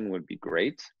depression would be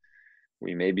great.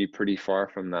 We may be pretty far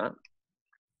from that.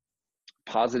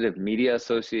 Positive media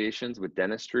associations with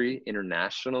dentistry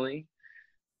internationally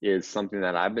is something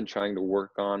that I've been trying to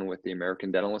work on with the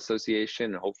American Dental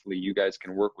Association, and hopefully you guys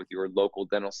can work with your local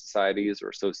dental societies or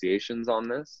associations on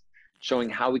this, showing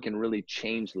how we can really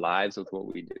change lives with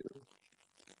what we do.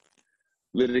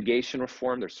 Litigation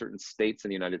reform, there's certain states in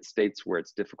the United States where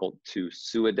it's difficult to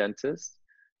sue a dentist,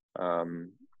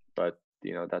 but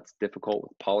that's difficult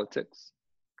with politics.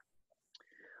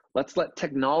 Let's let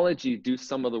technology do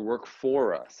some of the work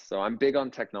for us. So I'm big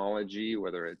on technology,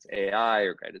 whether it's AI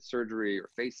or guided surgery or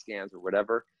face scans or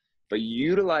whatever, but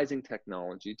utilizing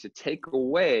technology to take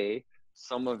away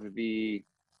some of the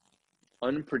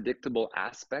unpredictable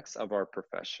aspects of our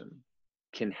profession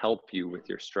can help you with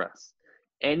your stress.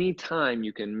 Anytime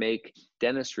you can make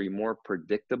dentistry more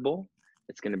predictable,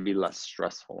 it's going to be less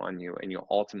stressful on you, and you'll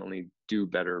ultimately do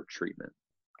better treatment.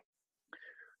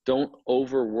 Don't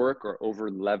overwork or over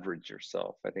leverage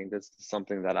yourself. I think this is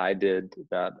something that I did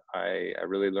that I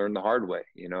really learned the hard way.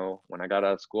 When I got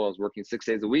out of school, I was working 6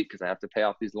 days a week because I have to pay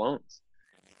off these loans.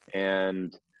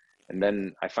 And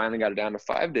then I finally got it down to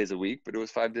 5 days a week, but it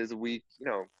was 5 days a week,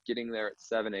 getting there at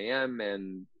 7 a.m.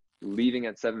 and leaving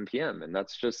at 7 p.m. And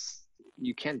that's just,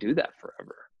 you can't do that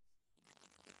forever.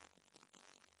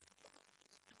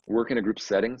 Work in a group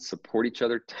setting, support each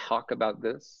other, talk about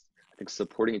this. I think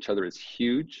supporting each other is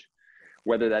huge,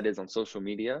 whether that is on social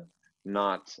media,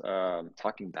 not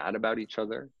talking bad about each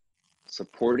other,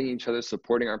 supporting each other,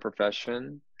 supporting our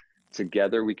profession.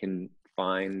 Together we can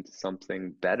find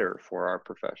something better for our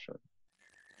profession.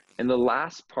 And the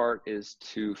last part is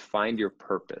to find your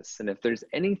purpose. And if there's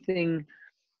anything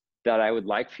that I would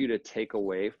like for you to take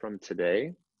away from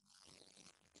today,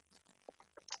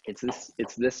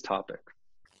 it's this topic.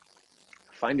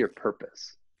 Find your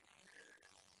purpose.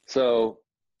 So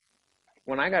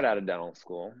when I got out of dental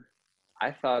school,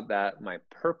 I thought that my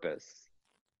purpose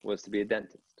was to be a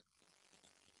dentist.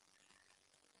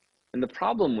 And the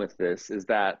problem with this is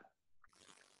that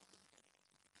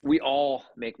we all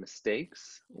make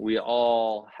mistakes. We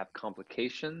all have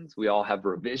complications. We all have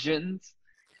revisions.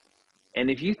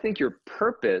 And if you think your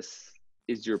purpose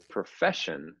is your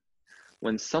profession,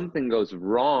 when something goes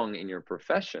wrong in your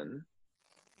profession,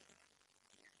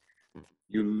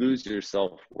 you lose your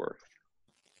self-worth.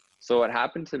 So what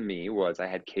happened to me was I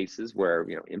had cases where,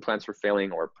 implants were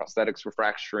failing or prosthetics were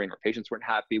fracturing or patients weren't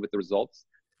happy with the results.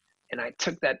 And I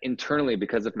took that internally,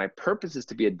 because if my purpose is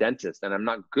to be a dentist and I'm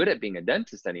not good at being a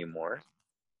dentist anymore,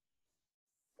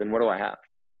 then what do I have?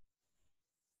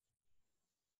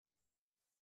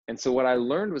 And so what I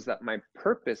learned was that my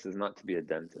purpose is not to be a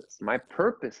dentist. My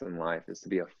purpose in life is to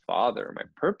be a father. My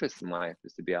purpose in life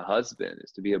is to be a husband,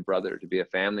 is to be a brother, to be a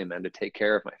family man, to take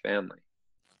care of my family.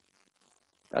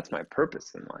 That's my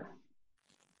purpose in life.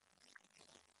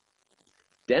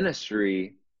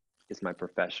 Dentistry is my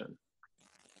profession.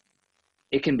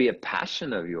 It can be a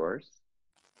passion of yours.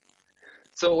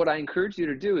 So what I encourage you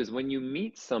to do is when you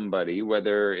meet somebody,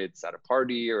 whether it's at a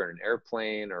party or in an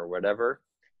airplane or whatever,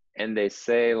 and they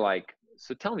say like,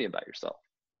 so tell me about yourself,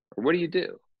 or what do you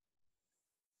do?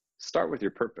 Start with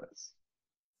your purpose.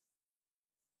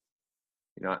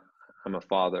 You know, I'm a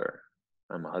father,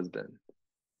 I'm a husband.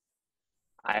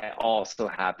 I also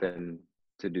happen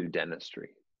to do dentistry.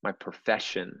 My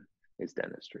profession is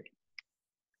dentistry.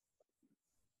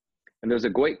 And there's a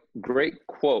great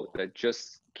quote that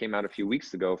just came out a few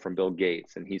weeks ago from Bill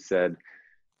Gates, and he said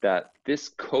that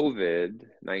this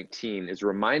COVID-19 is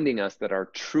reminding us that our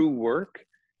true work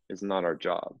is not our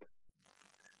job.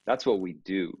 That's what we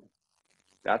do.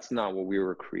 That's not what we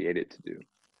were created to do.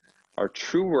 Our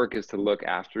true work is to look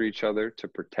after each other, to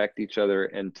protect each other,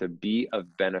 and to be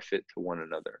of benefit to one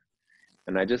another.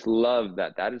 And I just love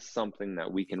that that is something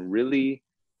that we can really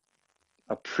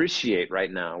appreciate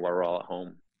right now while we're all at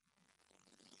home,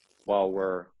 while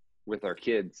we're with our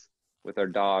kids, with our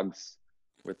dogs,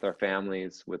 with our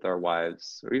families, with our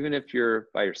wives, or even if you're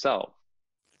by yourself,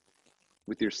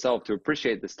 with yourself, to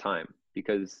appreciate this time,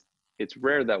 because it's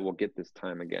rare that we'll get this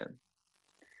time again.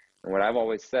 And what I've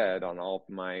always said on all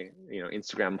of my,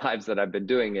 Instagram lives that I've been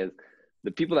doing is the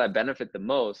people that benefit the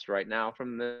most right now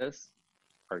from this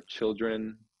are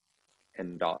children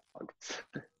and dogs.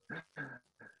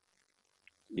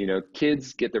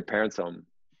 Kids get their parents home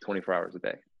 24 hours a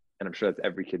day. And I'm sure that's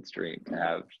every kid's dream, to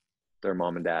have their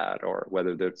mom and dad, or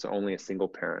whether it's only a single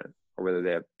parent, or whether they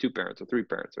have two parents or three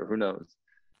parents, or who knows,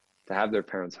 to have their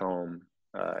parents home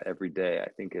every day, I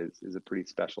think is a pretty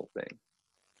special thing.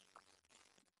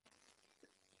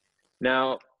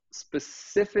 Now,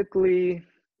 specifically,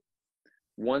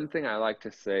 one thing I like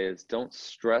to say is don't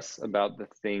stress about the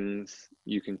things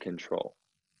you can control.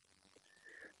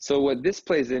 So what this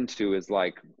plays into is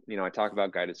like, I talk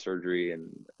about guided surgery, and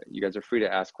you guys are free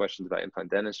to ask questions about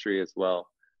implant dentistry as well.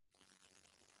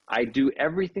 I do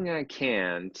everything I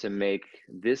can to make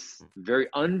this very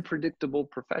unpredictable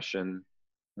profession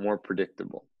more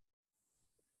predictable.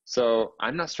 So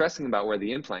I'm not stressing about where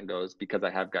the implant goes because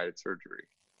I have guided surgery.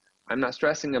 I'm not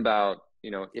stressing about,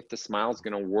 if the smile is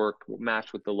going to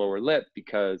match with the lower lip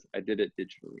because I did it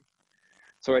digitally.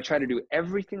 So I try to do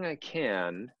everything I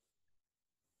can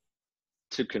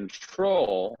to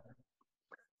control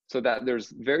so that there's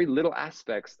very little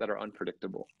aspects that are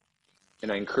unpredictable.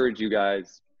 And I encourage you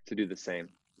guys to do the same.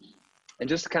 And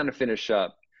just to kind of finish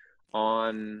up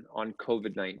on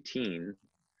COVID-19,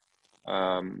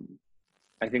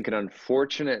 I think an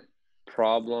unfortunate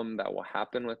problem that will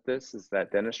happen with this is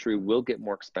that dentistry will get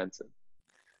more expensive.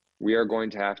 We are going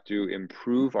to have to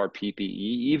improve our PPE,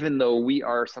 even though we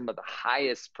are some of the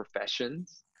highest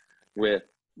professions with,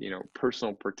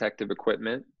 personal protective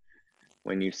equipment.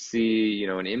 When you see,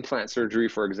 an implant surgery,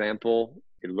 for example,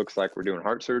 it looks like we're doing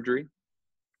heart surgery.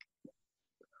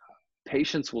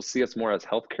 Patients will see us more as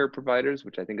healthcare providers,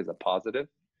 which I think is a positive.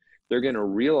 They're going to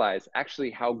realize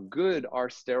actually how good our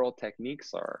sterile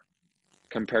techniques are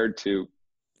compared to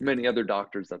many other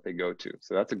doctors that they go to.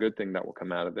 So that's a good thing that will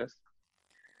come out of this.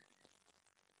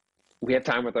 We have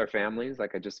time with our families.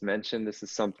 Like I just mentioned, this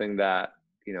is something that,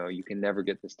 you can never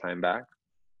get this time back.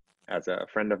 As a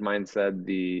friend of mine said,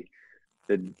 the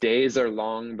days are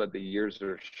long, but the years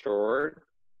are short.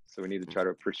 So we need to try to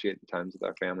appreciate the times with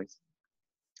our families.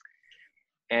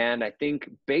 And I think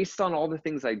based on all the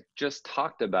things I just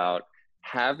talked about,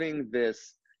 having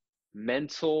this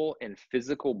mental and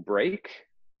physical break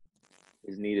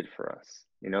is needed for us.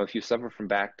 If you suffer from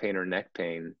back pain or neck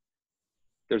pain,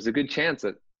 there's a good chance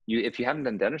that if you haven't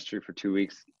done dentistry for 2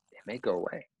 weeks, it may go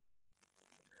away.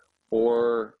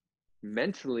 Or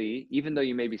mentally, even though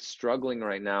you may be struggling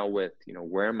right now with,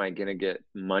 where am I going to get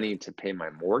money to pay my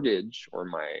mortgage or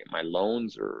my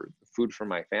loans or food for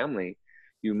my family,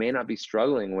 you may not be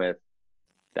struggling with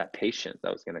that patient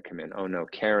that was going to come in. Oh no,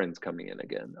 Karen's coming in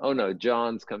again. Oh no,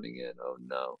 John's coming in. Oh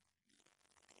no.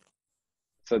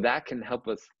 So that can help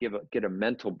us get a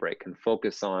mental break and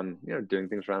focus on, doing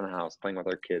things around the house, playing with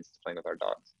our kids, playing with our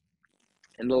dogs.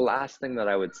 And the last thing that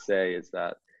I would say is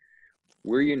that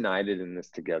we're united in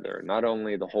this together, not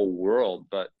only the whole world,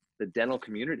 but the dental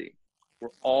community.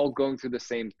 We're all going through the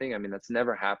same thing. I mean, that's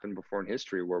never happened before in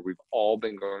history where we've all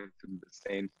been going through the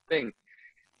same thing,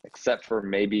 except for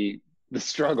maybe the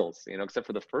struggles, except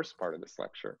for the first part of this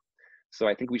lecture. So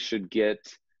I think we should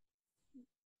get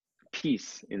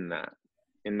peace in that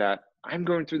I'm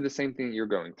going through the same thing you're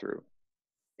going through.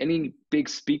 Any big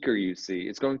speaker you see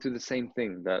is going through the same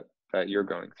thing that you're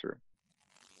going through.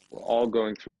 We're all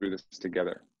going through this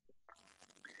together.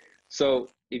 So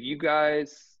if you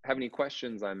guys have any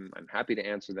questions, I'm happy to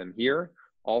answer them here.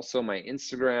 Also, my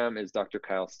Instagram is Dr.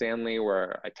 Kyle Stanley,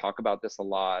 where I talk about this a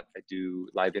lot. I do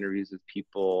live interviews with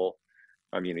people.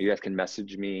 You know, you guys can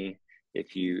message me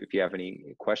if you have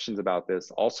any questions about this.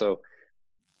 Also,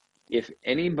 if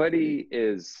anybody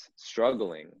is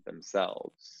struggling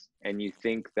themselves and you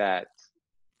think that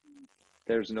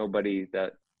there's nobody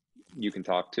that you can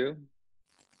talk to,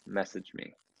 message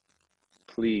me.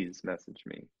 Please message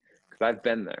me, because I've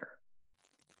been there.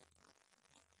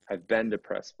 I've been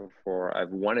depressed before.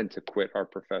 I've wanted to quit our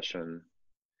profession,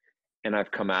 and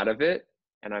I've come out of it,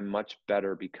 and I'm much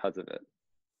better because of it.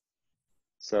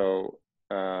 So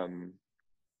I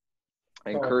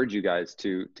encourage you guys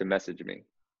to message me.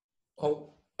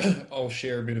 I'll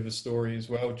share a bit of a story as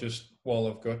well, just while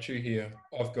I've got you here.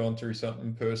 I've gone through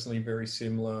something personally very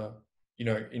similar. You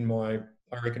know,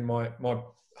 I reckon my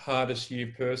hardest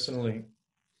year personally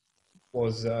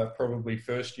was probably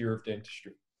first year of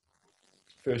dentistry.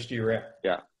 First year out.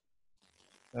 Yeah.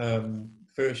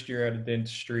 First year out of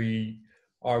dentistry,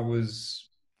 I was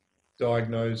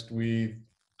diagnosed with,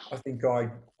 I think I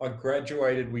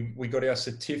graduated, we got our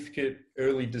certificate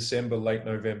early December, late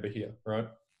November here, right?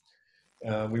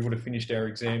 We would have finished our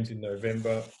exams in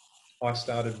November. I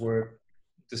started work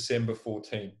December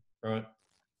 14, right?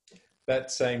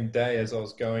 That same day, as I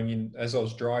was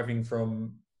driving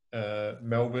from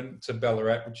Melbourne to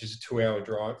Ballarat, which is a 2-hour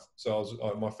drive.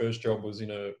 So my first job was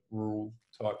in a rural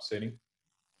type setting.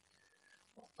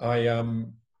 I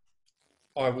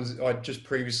just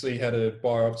previously had a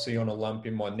biopsy on a lump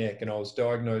in my neck, and I was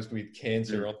diagnosed with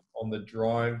cancer on the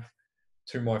drive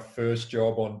to my first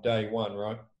job on day one,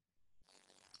 right?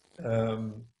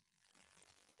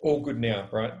 All good now,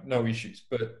 right? No issues.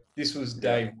 But this was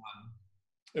day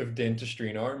one of dentistry,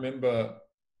 and I remember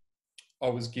I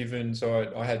was given,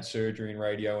 so I had surgery and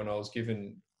radio, and I was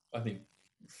given, I think,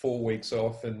 4 weeks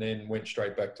off, and then went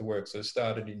straight back to work. So I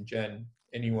started in Jan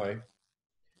anyway.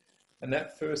 And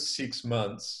that first 6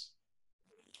 months,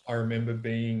 I remember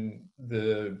being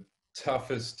the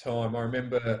toughest time. I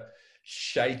remember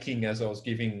shaking as I was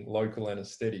giving local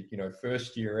anesthetic, you know,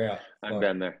 first year out. I've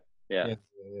been there. Yeah.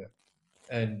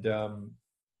 And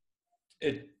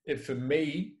it for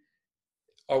me,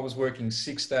 I was working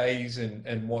 6 days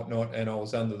and whatnot, and I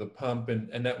was under the pump,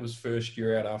 and that was first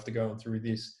year out after going through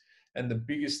this. And the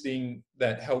biggest thing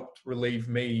that helped relieve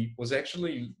me was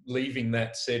actually leaving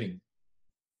that setting.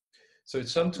 So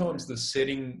sometimes the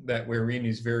setting that we're in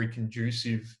is very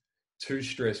conducive to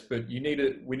stress, but we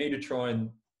need to try and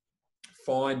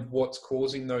find what's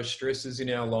causing those stresses in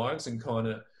our lives and kind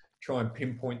of try and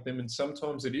pinpoint them. And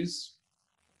sometimes it is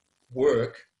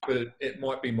work, but it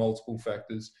might be multiple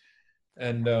factors.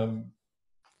 And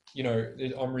you know,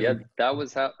 I'm really that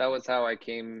was how I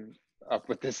came up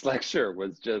with this lecture,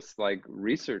 was just like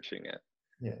researching it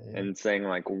and saying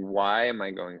like, why am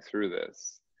I going through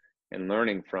this, and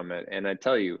learning from it. And I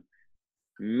tell you,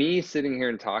 me sitting here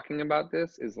and talking about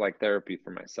this is like therapy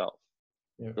for myself.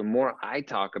 The more I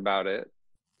talk about it,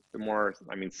 the more,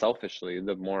 I mean, selfishly,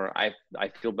 the more I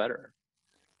feel better,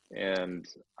 and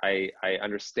I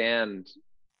understand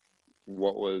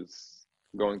what was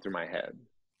going through my head,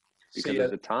 because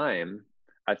at the time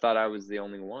I thought I was the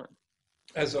only one.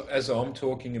 As I'm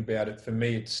talking about it, for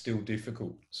me, it's still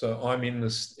difficult. So I'm in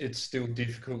this, it's still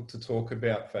difficult to talk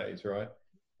about phase, right?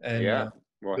 And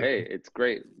well, hey, it's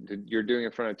great. You're doing it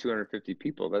in front of 250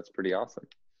 people. That's pretty awesome.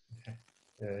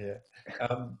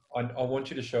 I want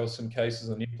you to show us some cases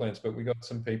on implants, but we got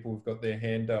some people who've got their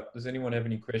hand up. Does anyone have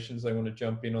any questions they want to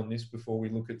jump in on this before we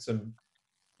look at some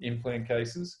implant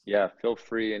cases? Yeah, feel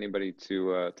free, anybody,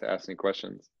 to ask any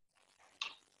questions.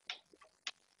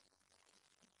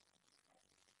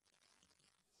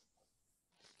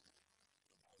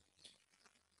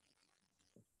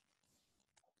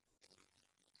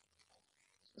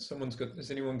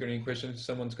 Has anyone got any questions?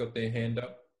 Someone's got their hand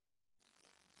up?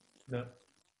 No?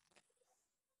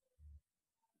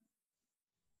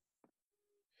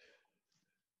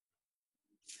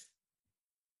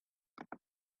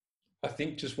 I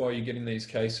think just while you're getting these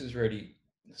cases ready,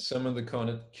 some of the kind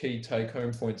of key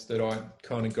take-home points that I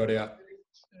kind of got out,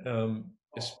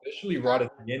 especially right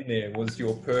at the end there, was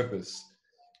your purpose.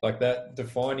 Like that,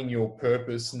 defining your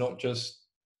purpose, not just,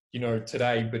 you know,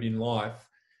 today, but in life.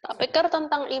 Tak pikir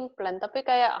tentang implant, tapi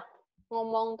kayak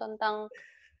ngomong tentang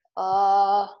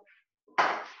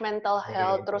mental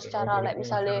health, terus cara like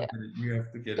misalnya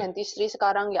dentistry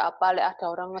sekarang ya apa, like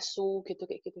ada orang ngesu gitu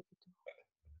kayak gitu.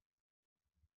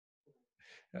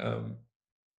 um,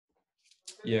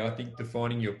 yeah, I think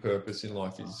defining your purpose in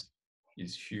life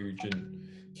is huge, and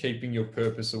keeping your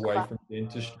purpose away from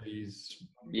dentistry is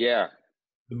Yeah.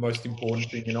 the most important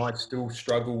thing. And I still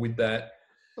struggle with that.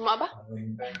 Cuma apa?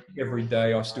 Every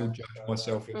day, I still judge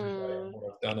myself every day on Hmm,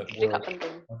 what I've done at jadi work. gak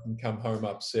penting. I can come home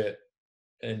upset,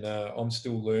 and I'm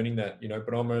still learning that,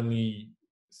 but I'm only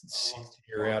 6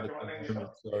 year out at the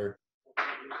moment, so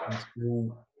I'm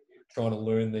still trying to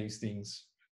learn these things.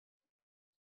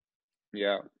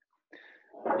 Yeah.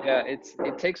 Yeah,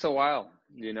 it takes a while.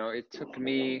 It took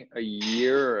me a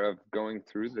year of going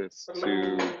through this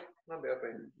to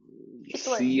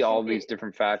see all these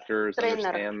different factors,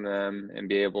 understand them, and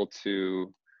be able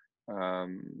to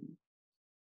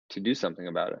do something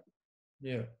about it.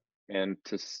 Yeah. And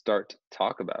to start to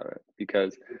talk about it,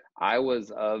 because I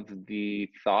was of the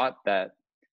thought that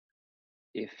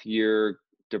if you're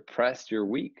depressed, you're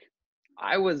weak.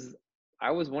 I was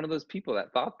one of those people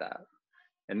that thought that.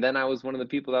 And then I was one of the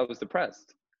people that was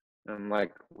depressed. And I'm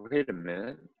like, wait a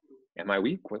minute, am I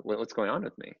weak? What's going on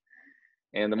with me?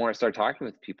 And the more I started talking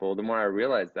with people, the more I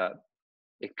realized that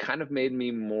it kind of made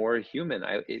me more human.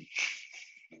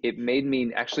 It made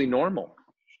me actually normal.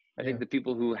 I think the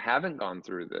people who haven't gone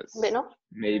through this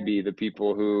may be the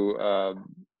people who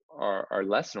are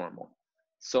less normal.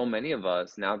 So many of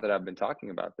us, now that I've been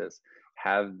talking about this,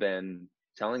 have been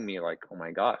telling me like, oh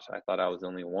my gosh, I thought I was the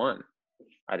only one.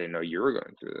 I didn't know you were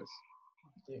going through this.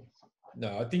 Yeah.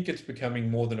 No, I think it's becoming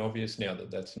more than obvious now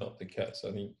that that's not the case.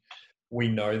 I think we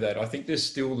know that. I think there's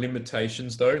still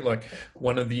limitations though. Like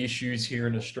one of the issues here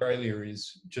in Australia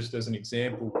is, just as an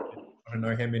example, I don't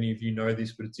know how many of you know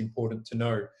this, but it's important to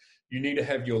know. You need to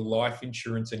have your life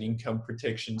insurance and income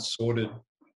protection sorted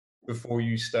before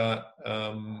you start,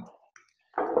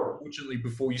 unfortunately,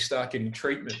 before you start getting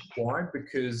treatment. Why?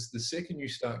 Because the second you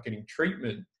start getting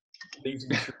treatment, these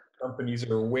insurance companies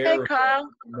are aware Hey, of Carl.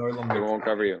 no longer. They won't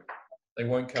cover you. They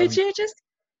won't cover Could you just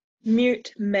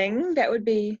mute Ming? That would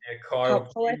be Kyle,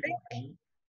 helpful, I think.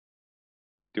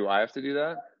 Do I have to do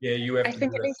that? Yeah, you have I to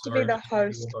think do it that. needs to be the Sorry,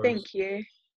 host. you're Thank you.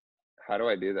 How do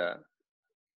I do that?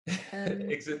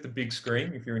 Exit the big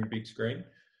screen if you're in big screen,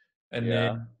 and Yeah.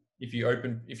 then if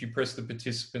you press the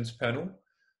participants panel,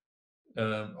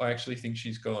 I actually think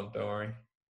she's gone. Don't worry.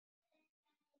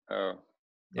 Oh,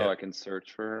 Yeah. I can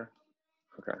search for her.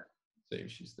 Okay. See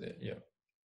if she's there. Yeah.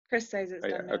 Chris says it's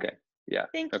done now. Okay. Yeah.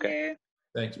 Thank Okay. you.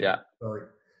 Thanks. Yeah. Mate.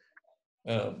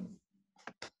 Sorry.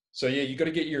 So yeah, you got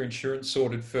to get your insurance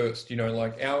sorted first.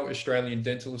 Like our Australian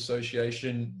Dental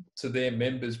Association, to their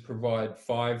members, provide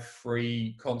 5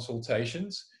 free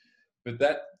consultations, but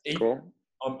that Cool.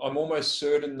 I'm almost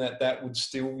certain that would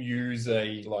still use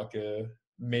a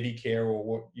Medicare, or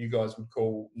what you guys would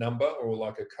call number, or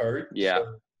like a code. Yeah.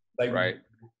 So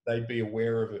they'd be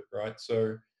aware of it, right?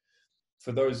 So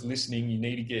for those listening, you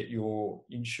need to get your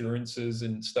insurances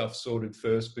and stuff sorted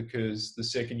first, because the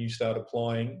second you start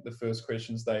applying, the first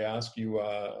questions they ask you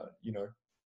are,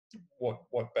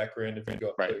 what background have you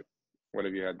got? Right. To? What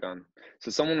have you had done?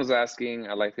 So someone was asking,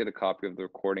 I'd like to get a copy of the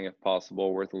recording if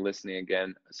possible, worth listening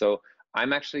again. So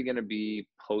I'm actually going to be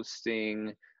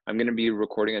I'm going to be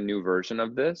recording a new version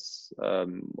of this, a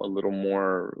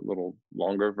little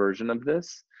longer version of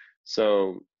this.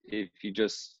 So if you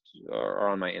just are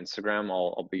on my Instagram,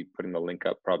 I'll be putting the link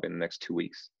up probably in the next 2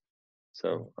 weeks.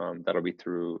 So that'll be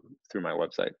through my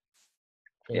website.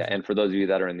 Yeah, and for those of you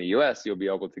that are in the US, you'll be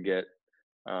able to get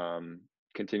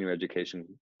continuing education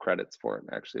credits for it,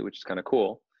 actually, which is kind of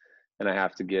cool. And I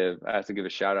have to give a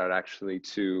shout out actually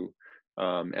to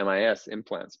MIS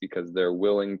Implants, because they're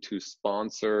willing to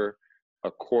sponsor a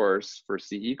course for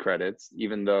CE credits,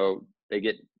 even though they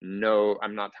get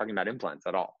I'm not talking about implants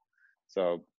at all.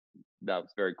 So that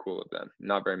was very cool of them.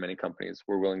 Not very many companies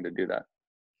were willing to do that.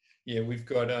 Yeah, we've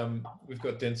got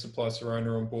Dent Supply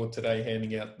Serona on board today,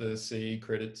 handing out the CE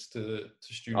credits to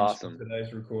students for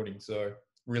today's recording. So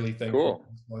really thankful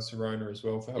to my Serona as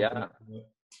well for helping. Yeah.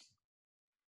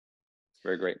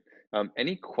 Very great.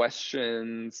 Any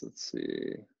questions? Let's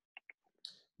see.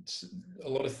 It's a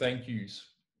lot of thank yous.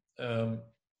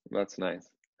 That's nice.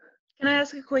 Can I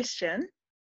ask a question?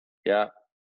 Yeah.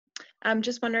 I'm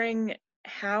just wondering,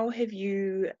 how have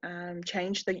you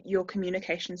changed your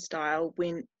communication style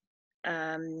when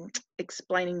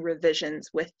explaining revisions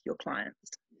with your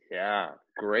clients? Yeah,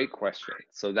 great question.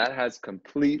 So that has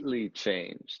completely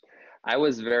changed. I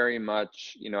was very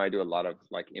much, I do a lot of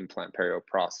like implant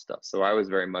perio-pros stuff. So I was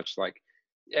very much like,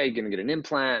 yeah, you're going to get an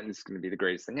implant and it's going to be the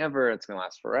greatest thing ever. It's going to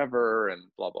last forever and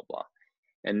blah, blah, blah.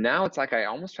 And now it's like I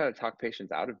almost try to talk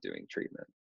patients out of doing treatment.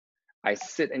 I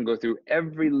sit and go through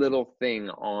every little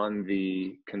thing on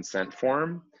the consent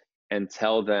form and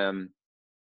tell them,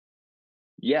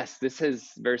 yes, this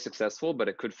is very successful, but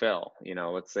it could fail. You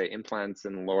know, let's say implants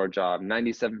in the lower jaw,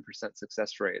 97%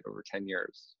 success rate over 10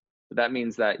 years. But that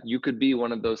means that you could be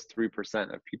one of those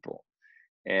 3% of people.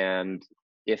 And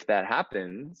if that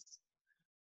happens,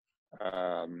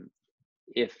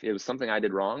 if it was something I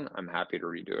did wrong, I'm happy to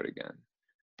redo it again.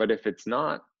 But if it's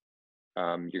not,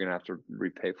 you're gonna have to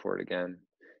repay for it again.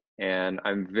 And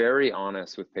I'm very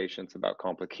honest with patients about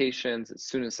complications as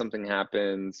soon as something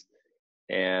happens.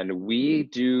 And we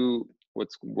do what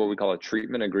we call a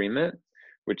treatment agreement,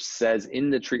 which says in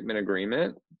the treatment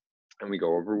agreement, and we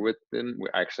go over with them, we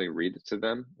actually read it to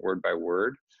them word by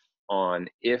word on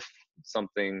if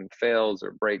something fails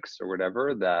or breaks or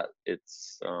whatever, that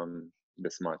it's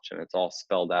this much, and it's all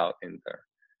spelled out in there.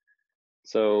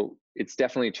 So it's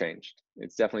definitely changed.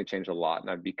 It's definitely changed a lot. And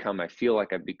I feel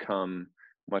like I've become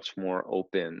much more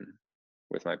open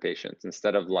with my patients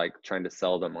instead of like trying to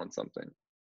sell them on something.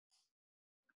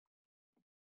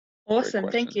 Awesome.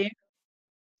 Thank you.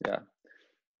 Yeah.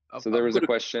 So there was a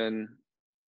question.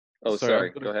 Oh,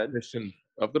 sorry. Go ahead.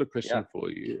 I've got a question for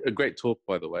you. A great talk,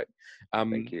 by the way.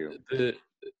 Thank you.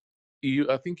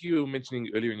 I think you were mentioning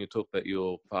earlier in your talk that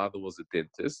your father was a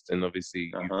dentist, and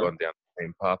obviously you've gone down the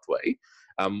same pathway.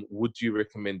 Would you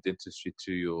recommend dentistry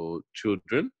to your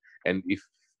children? And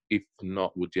if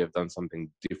not, would you have done something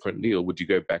differently, or would you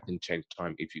go back and change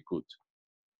time if you could?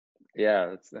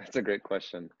 Yeah, that's a great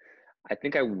question. I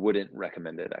think I wouldn't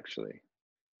recommend it, actually.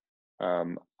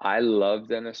 I love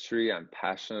dentistry. I'm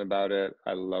passionate about it.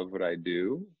 I love what I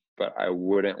do, but I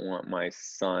wouldn't want my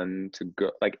son to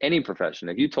go, like any profession.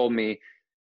 If you told me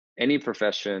any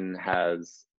profession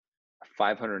has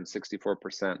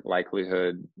 564%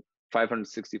 likelihood,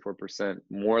 564%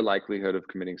 more likelihood of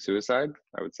committing suicide,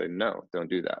 I would say, no, don't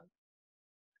do that.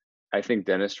 I think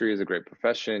dentistry is a great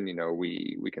profession. You know,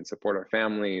 we can support our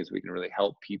families, we can really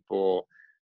help people,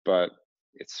 but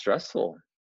it's stressful.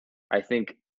 I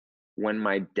think when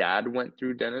my dad went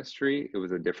through dentistry, it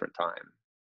was a different time.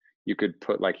 You could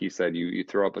put, like he said, you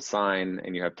throw up a sign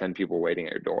and you have 10 people waiting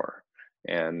at your door,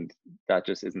 and that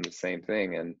just isn't the same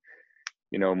thing. And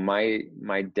you know, my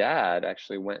dad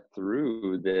actually went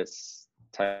through this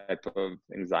type of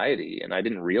anxiety, and I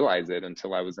didn't realize it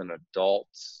until I was an adult,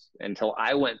 until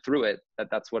I went through it,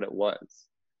 that's what it was.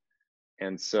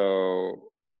 And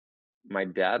so my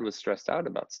dad was stressed out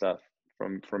about stuff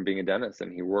from being a dentist,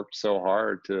 and he worked so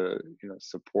hard to, you know,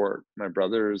 support my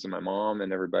brothers and my mom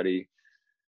and everybody,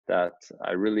 that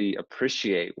I really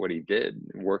appreciate what he did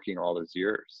working all those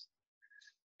years.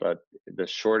 But the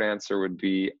short answer would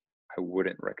be, I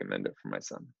wouldn't recommend it for my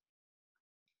son.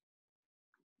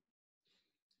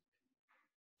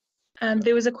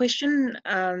 There was a question,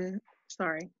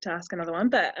 sorry to ask another one,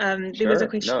 but there was a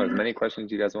question. No, as many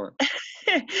questions you guys want.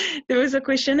 There was a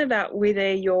question about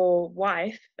whether your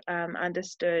wife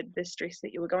understood the stress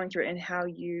that you were going through and how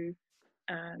you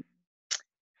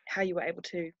were able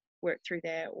to work through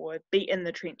that or be in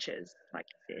the trenches, like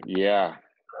you said. Yeah,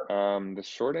 the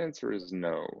short answer is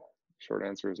no. Short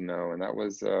answer is no, and that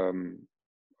was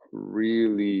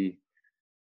really,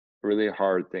 really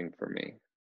hard thing for me,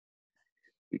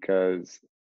 because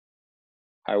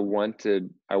I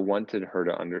wanted her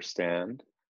to understand,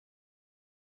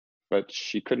 but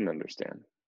she couldn't understand.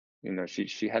 You know,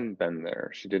 she hadn't been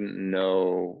there. She didn't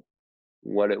know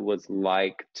what it was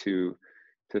like to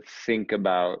think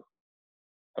about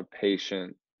a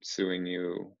patient suing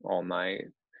you all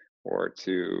night, or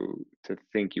to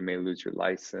think you may lose your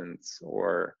license,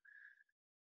 or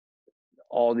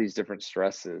all these different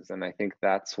stresses. And I think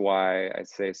that's why I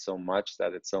say so much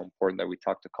that it's so important that we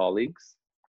talk to colleagues,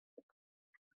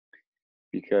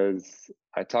 because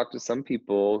I talked to some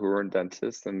people who were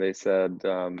dentists and they said,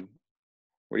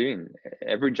 what do you mean?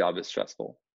 Every job is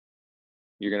stressful.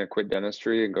 You're going to quit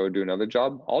dentistry and go do another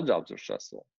job? All jobs are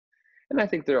stressful. And I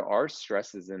think there are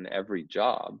stresses in every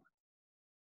job,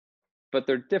 but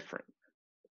they're different,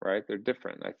 right? They're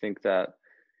different. I think that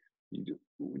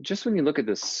just when you look at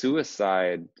the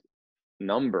suicide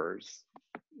numbers,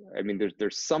 I mean,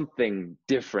 there's something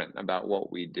different about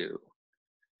what we do.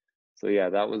 So yeah,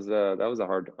 that was a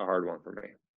hard one for me.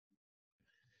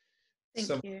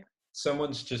 Thank you.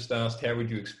 Someone's just asked, how would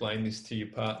you explain this to your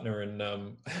partner? And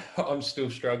I'm still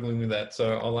struggling with that,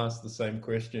 so I'll ask the same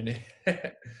question.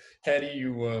 How do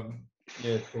you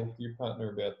talk to your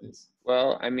partner about this?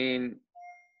 Well, I mean,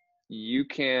 you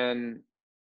can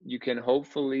hope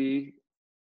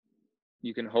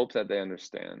that they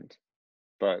understand,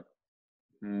 but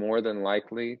more than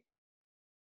likely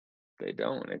they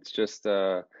don't. It's just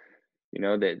you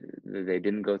know, they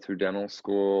didn't go through dental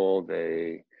school,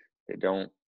 they don't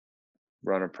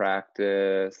run a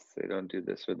practice, they don't do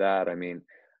this or that. I mean,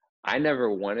 I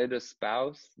never wanted a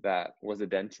spouse that was a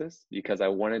dentist because I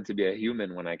wanted to be a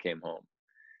human when I came home.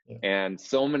 Yeah. And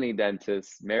so many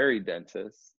dentists marry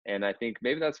dentists. And I think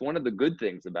maybe that's one of the good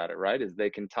things about it, right? Is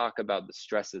they can talk about the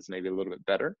stresses maybe a little bit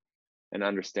better and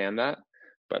understand that.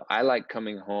 But I like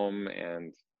coming home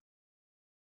and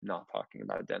not talking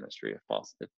about dentistry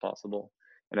if possible.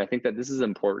 And I think that this is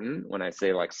important when I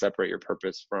say like separate your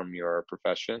purpose from your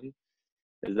profession,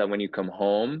 is that when you come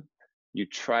home, you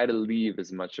try to leave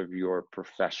as much of your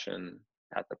profession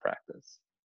at the practice.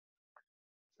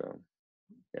 So,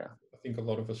 yeah. I think a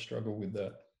lot of us struggle with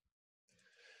that.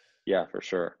 Yeah, for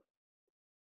sure.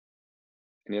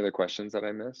 Any other questions that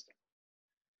I missed?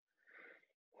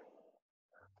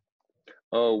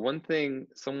 Oh, one thing,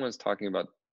 someone was talking about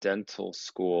dental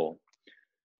school.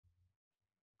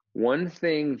 One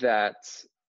thing that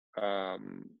I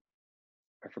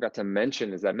forgot to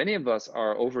mention is that many of us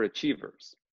are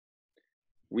overachievers.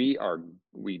 We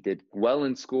did well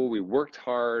in school, we worked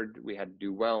hard, we had to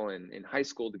do well in high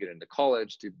school to get into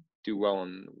college, to do well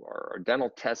in our dental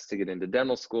tests to get into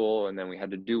dental school, and then we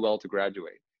had to do well to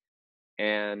graduate.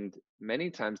 And many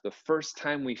times the first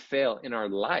time we fail in our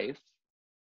life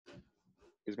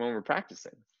is when we're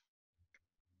practicing.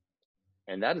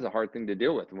 And that is a hard thing to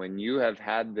deal with when you have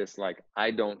had this like,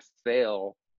 I don't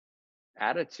fail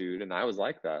attitude. And I was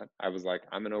like that. I was like,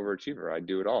 I'm an overachiever. I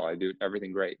do it all. I do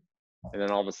everything great. And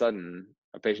then all of a sudden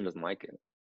a patient doesn't like it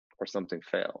or something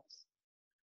fails.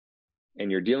 And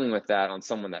you're dealing with that on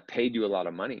someone that paid you a lot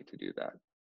of money to do that.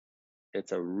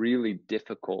 It's a really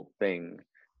difficult thing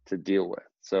to deal with.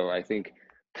 So I think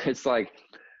it's like,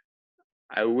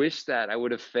 I wish that I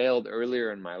would have failed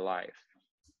earlier in my life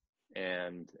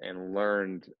and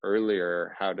learned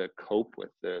earlier how to cope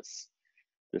with this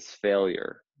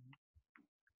failure.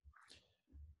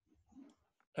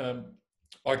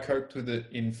 I coped with it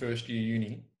in first year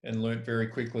uni and learnt very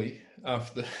quickly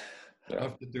after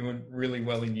doing really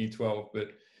well in year 12. But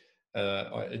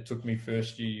it took me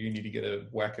first year uni to get a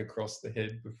whack across the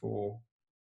head before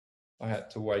I had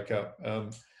to wake up.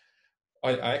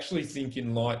 I actually think,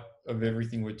 in light of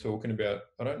everything we're talking about,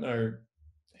 I don't know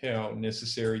how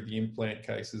necessary the implant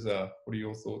cases are. What are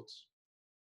your thoughts?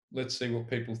 Let's see what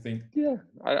people think. Yeah,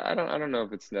 I don't know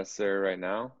if it's necessary right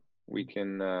now. We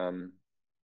can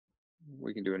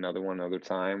do another one another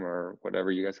time or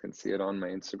whatever. You guys can see it on my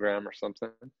Instagram or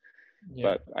something.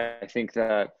 Yeah. But I think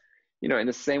that, you know, in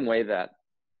the same way that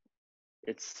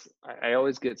I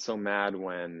always get so mad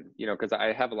when, you know, because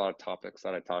I have a lot of topics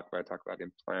that I talk about. I talk about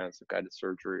implants, guided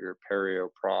surgery, or perio,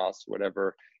 pros,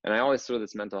 whatever. And I always throw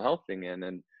this mental health thing in,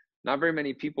 and not very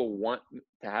many people want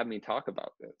to have me talk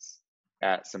about this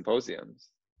at symposiums.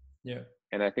 Yeah.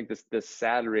 And I think this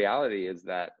sad reality is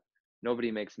that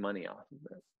nobody makes money off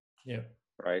of it. Yeah.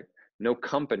 Right? No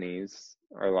companies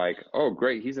are like, oh,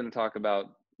 great, he's going to talk about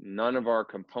none of our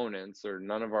components or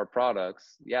none of our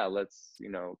products. Yeah, let's, you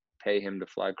know, pay him to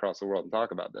fly across the world and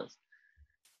talk about this.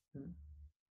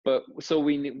 But so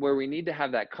where we need to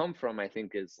have that come from, I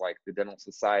think, is like the dental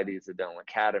societies, the dental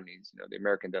academies, you know, the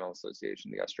American Dental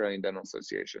Association, the Australian Dental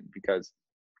Association, because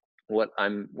what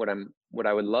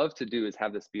I would love to do is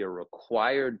have this be a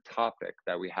required topic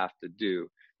that we have to do.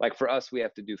 Like for us, we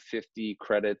have to do 50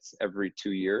 credits every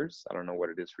 2 years. I don't know what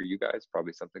it is for you guys,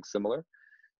 probably something similar.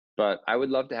 But I would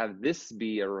love to have this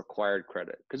be a required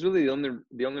credit, because really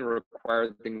the only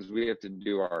required things we have to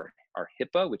do are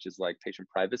HIPAA, which is like patient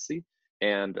privacy,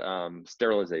 and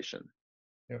sterilization.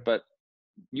 Yep. But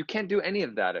you can't do any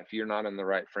of that if you're not in the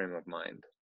right frame of mind.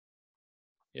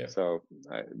 Yeah. So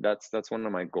that's one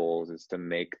of my goals, is to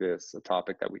make this a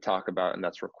topic that we talk about, and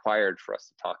that's required for us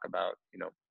to talk about, you know,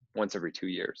 once every 2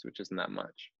 years, which isn't that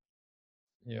much.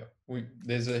 Yeah,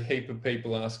 there's a heap of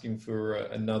people asking for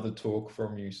another talk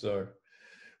from you, so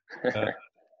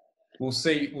we'll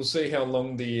see how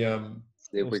long the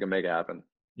see if we can make it happen.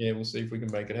 Yeah, we'll see if we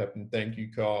can make it happen. Thank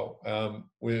you, Kyle.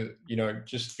 We're, you know,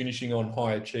 just finishing on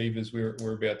high achievers. We're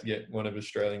about to get one of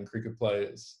Australian cricket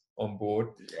players on board.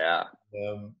 Yeah.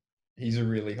 He's a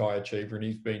really high achiever, and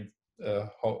he's been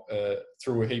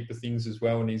through a heap of things as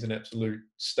well, and he's an absolute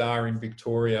star in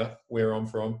Victoria, where I'm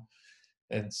from.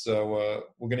 And so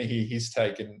we're going to hear his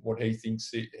take and what he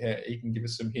thinks. He can give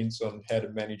us some hints on how to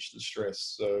manage the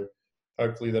stress. So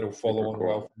hopefully that'll follow on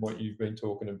well from what you've been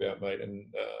talking about, mate.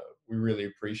 And we really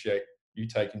appreciate you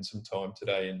taking some time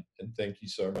today, and thank you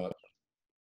so much.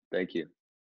 Thank you.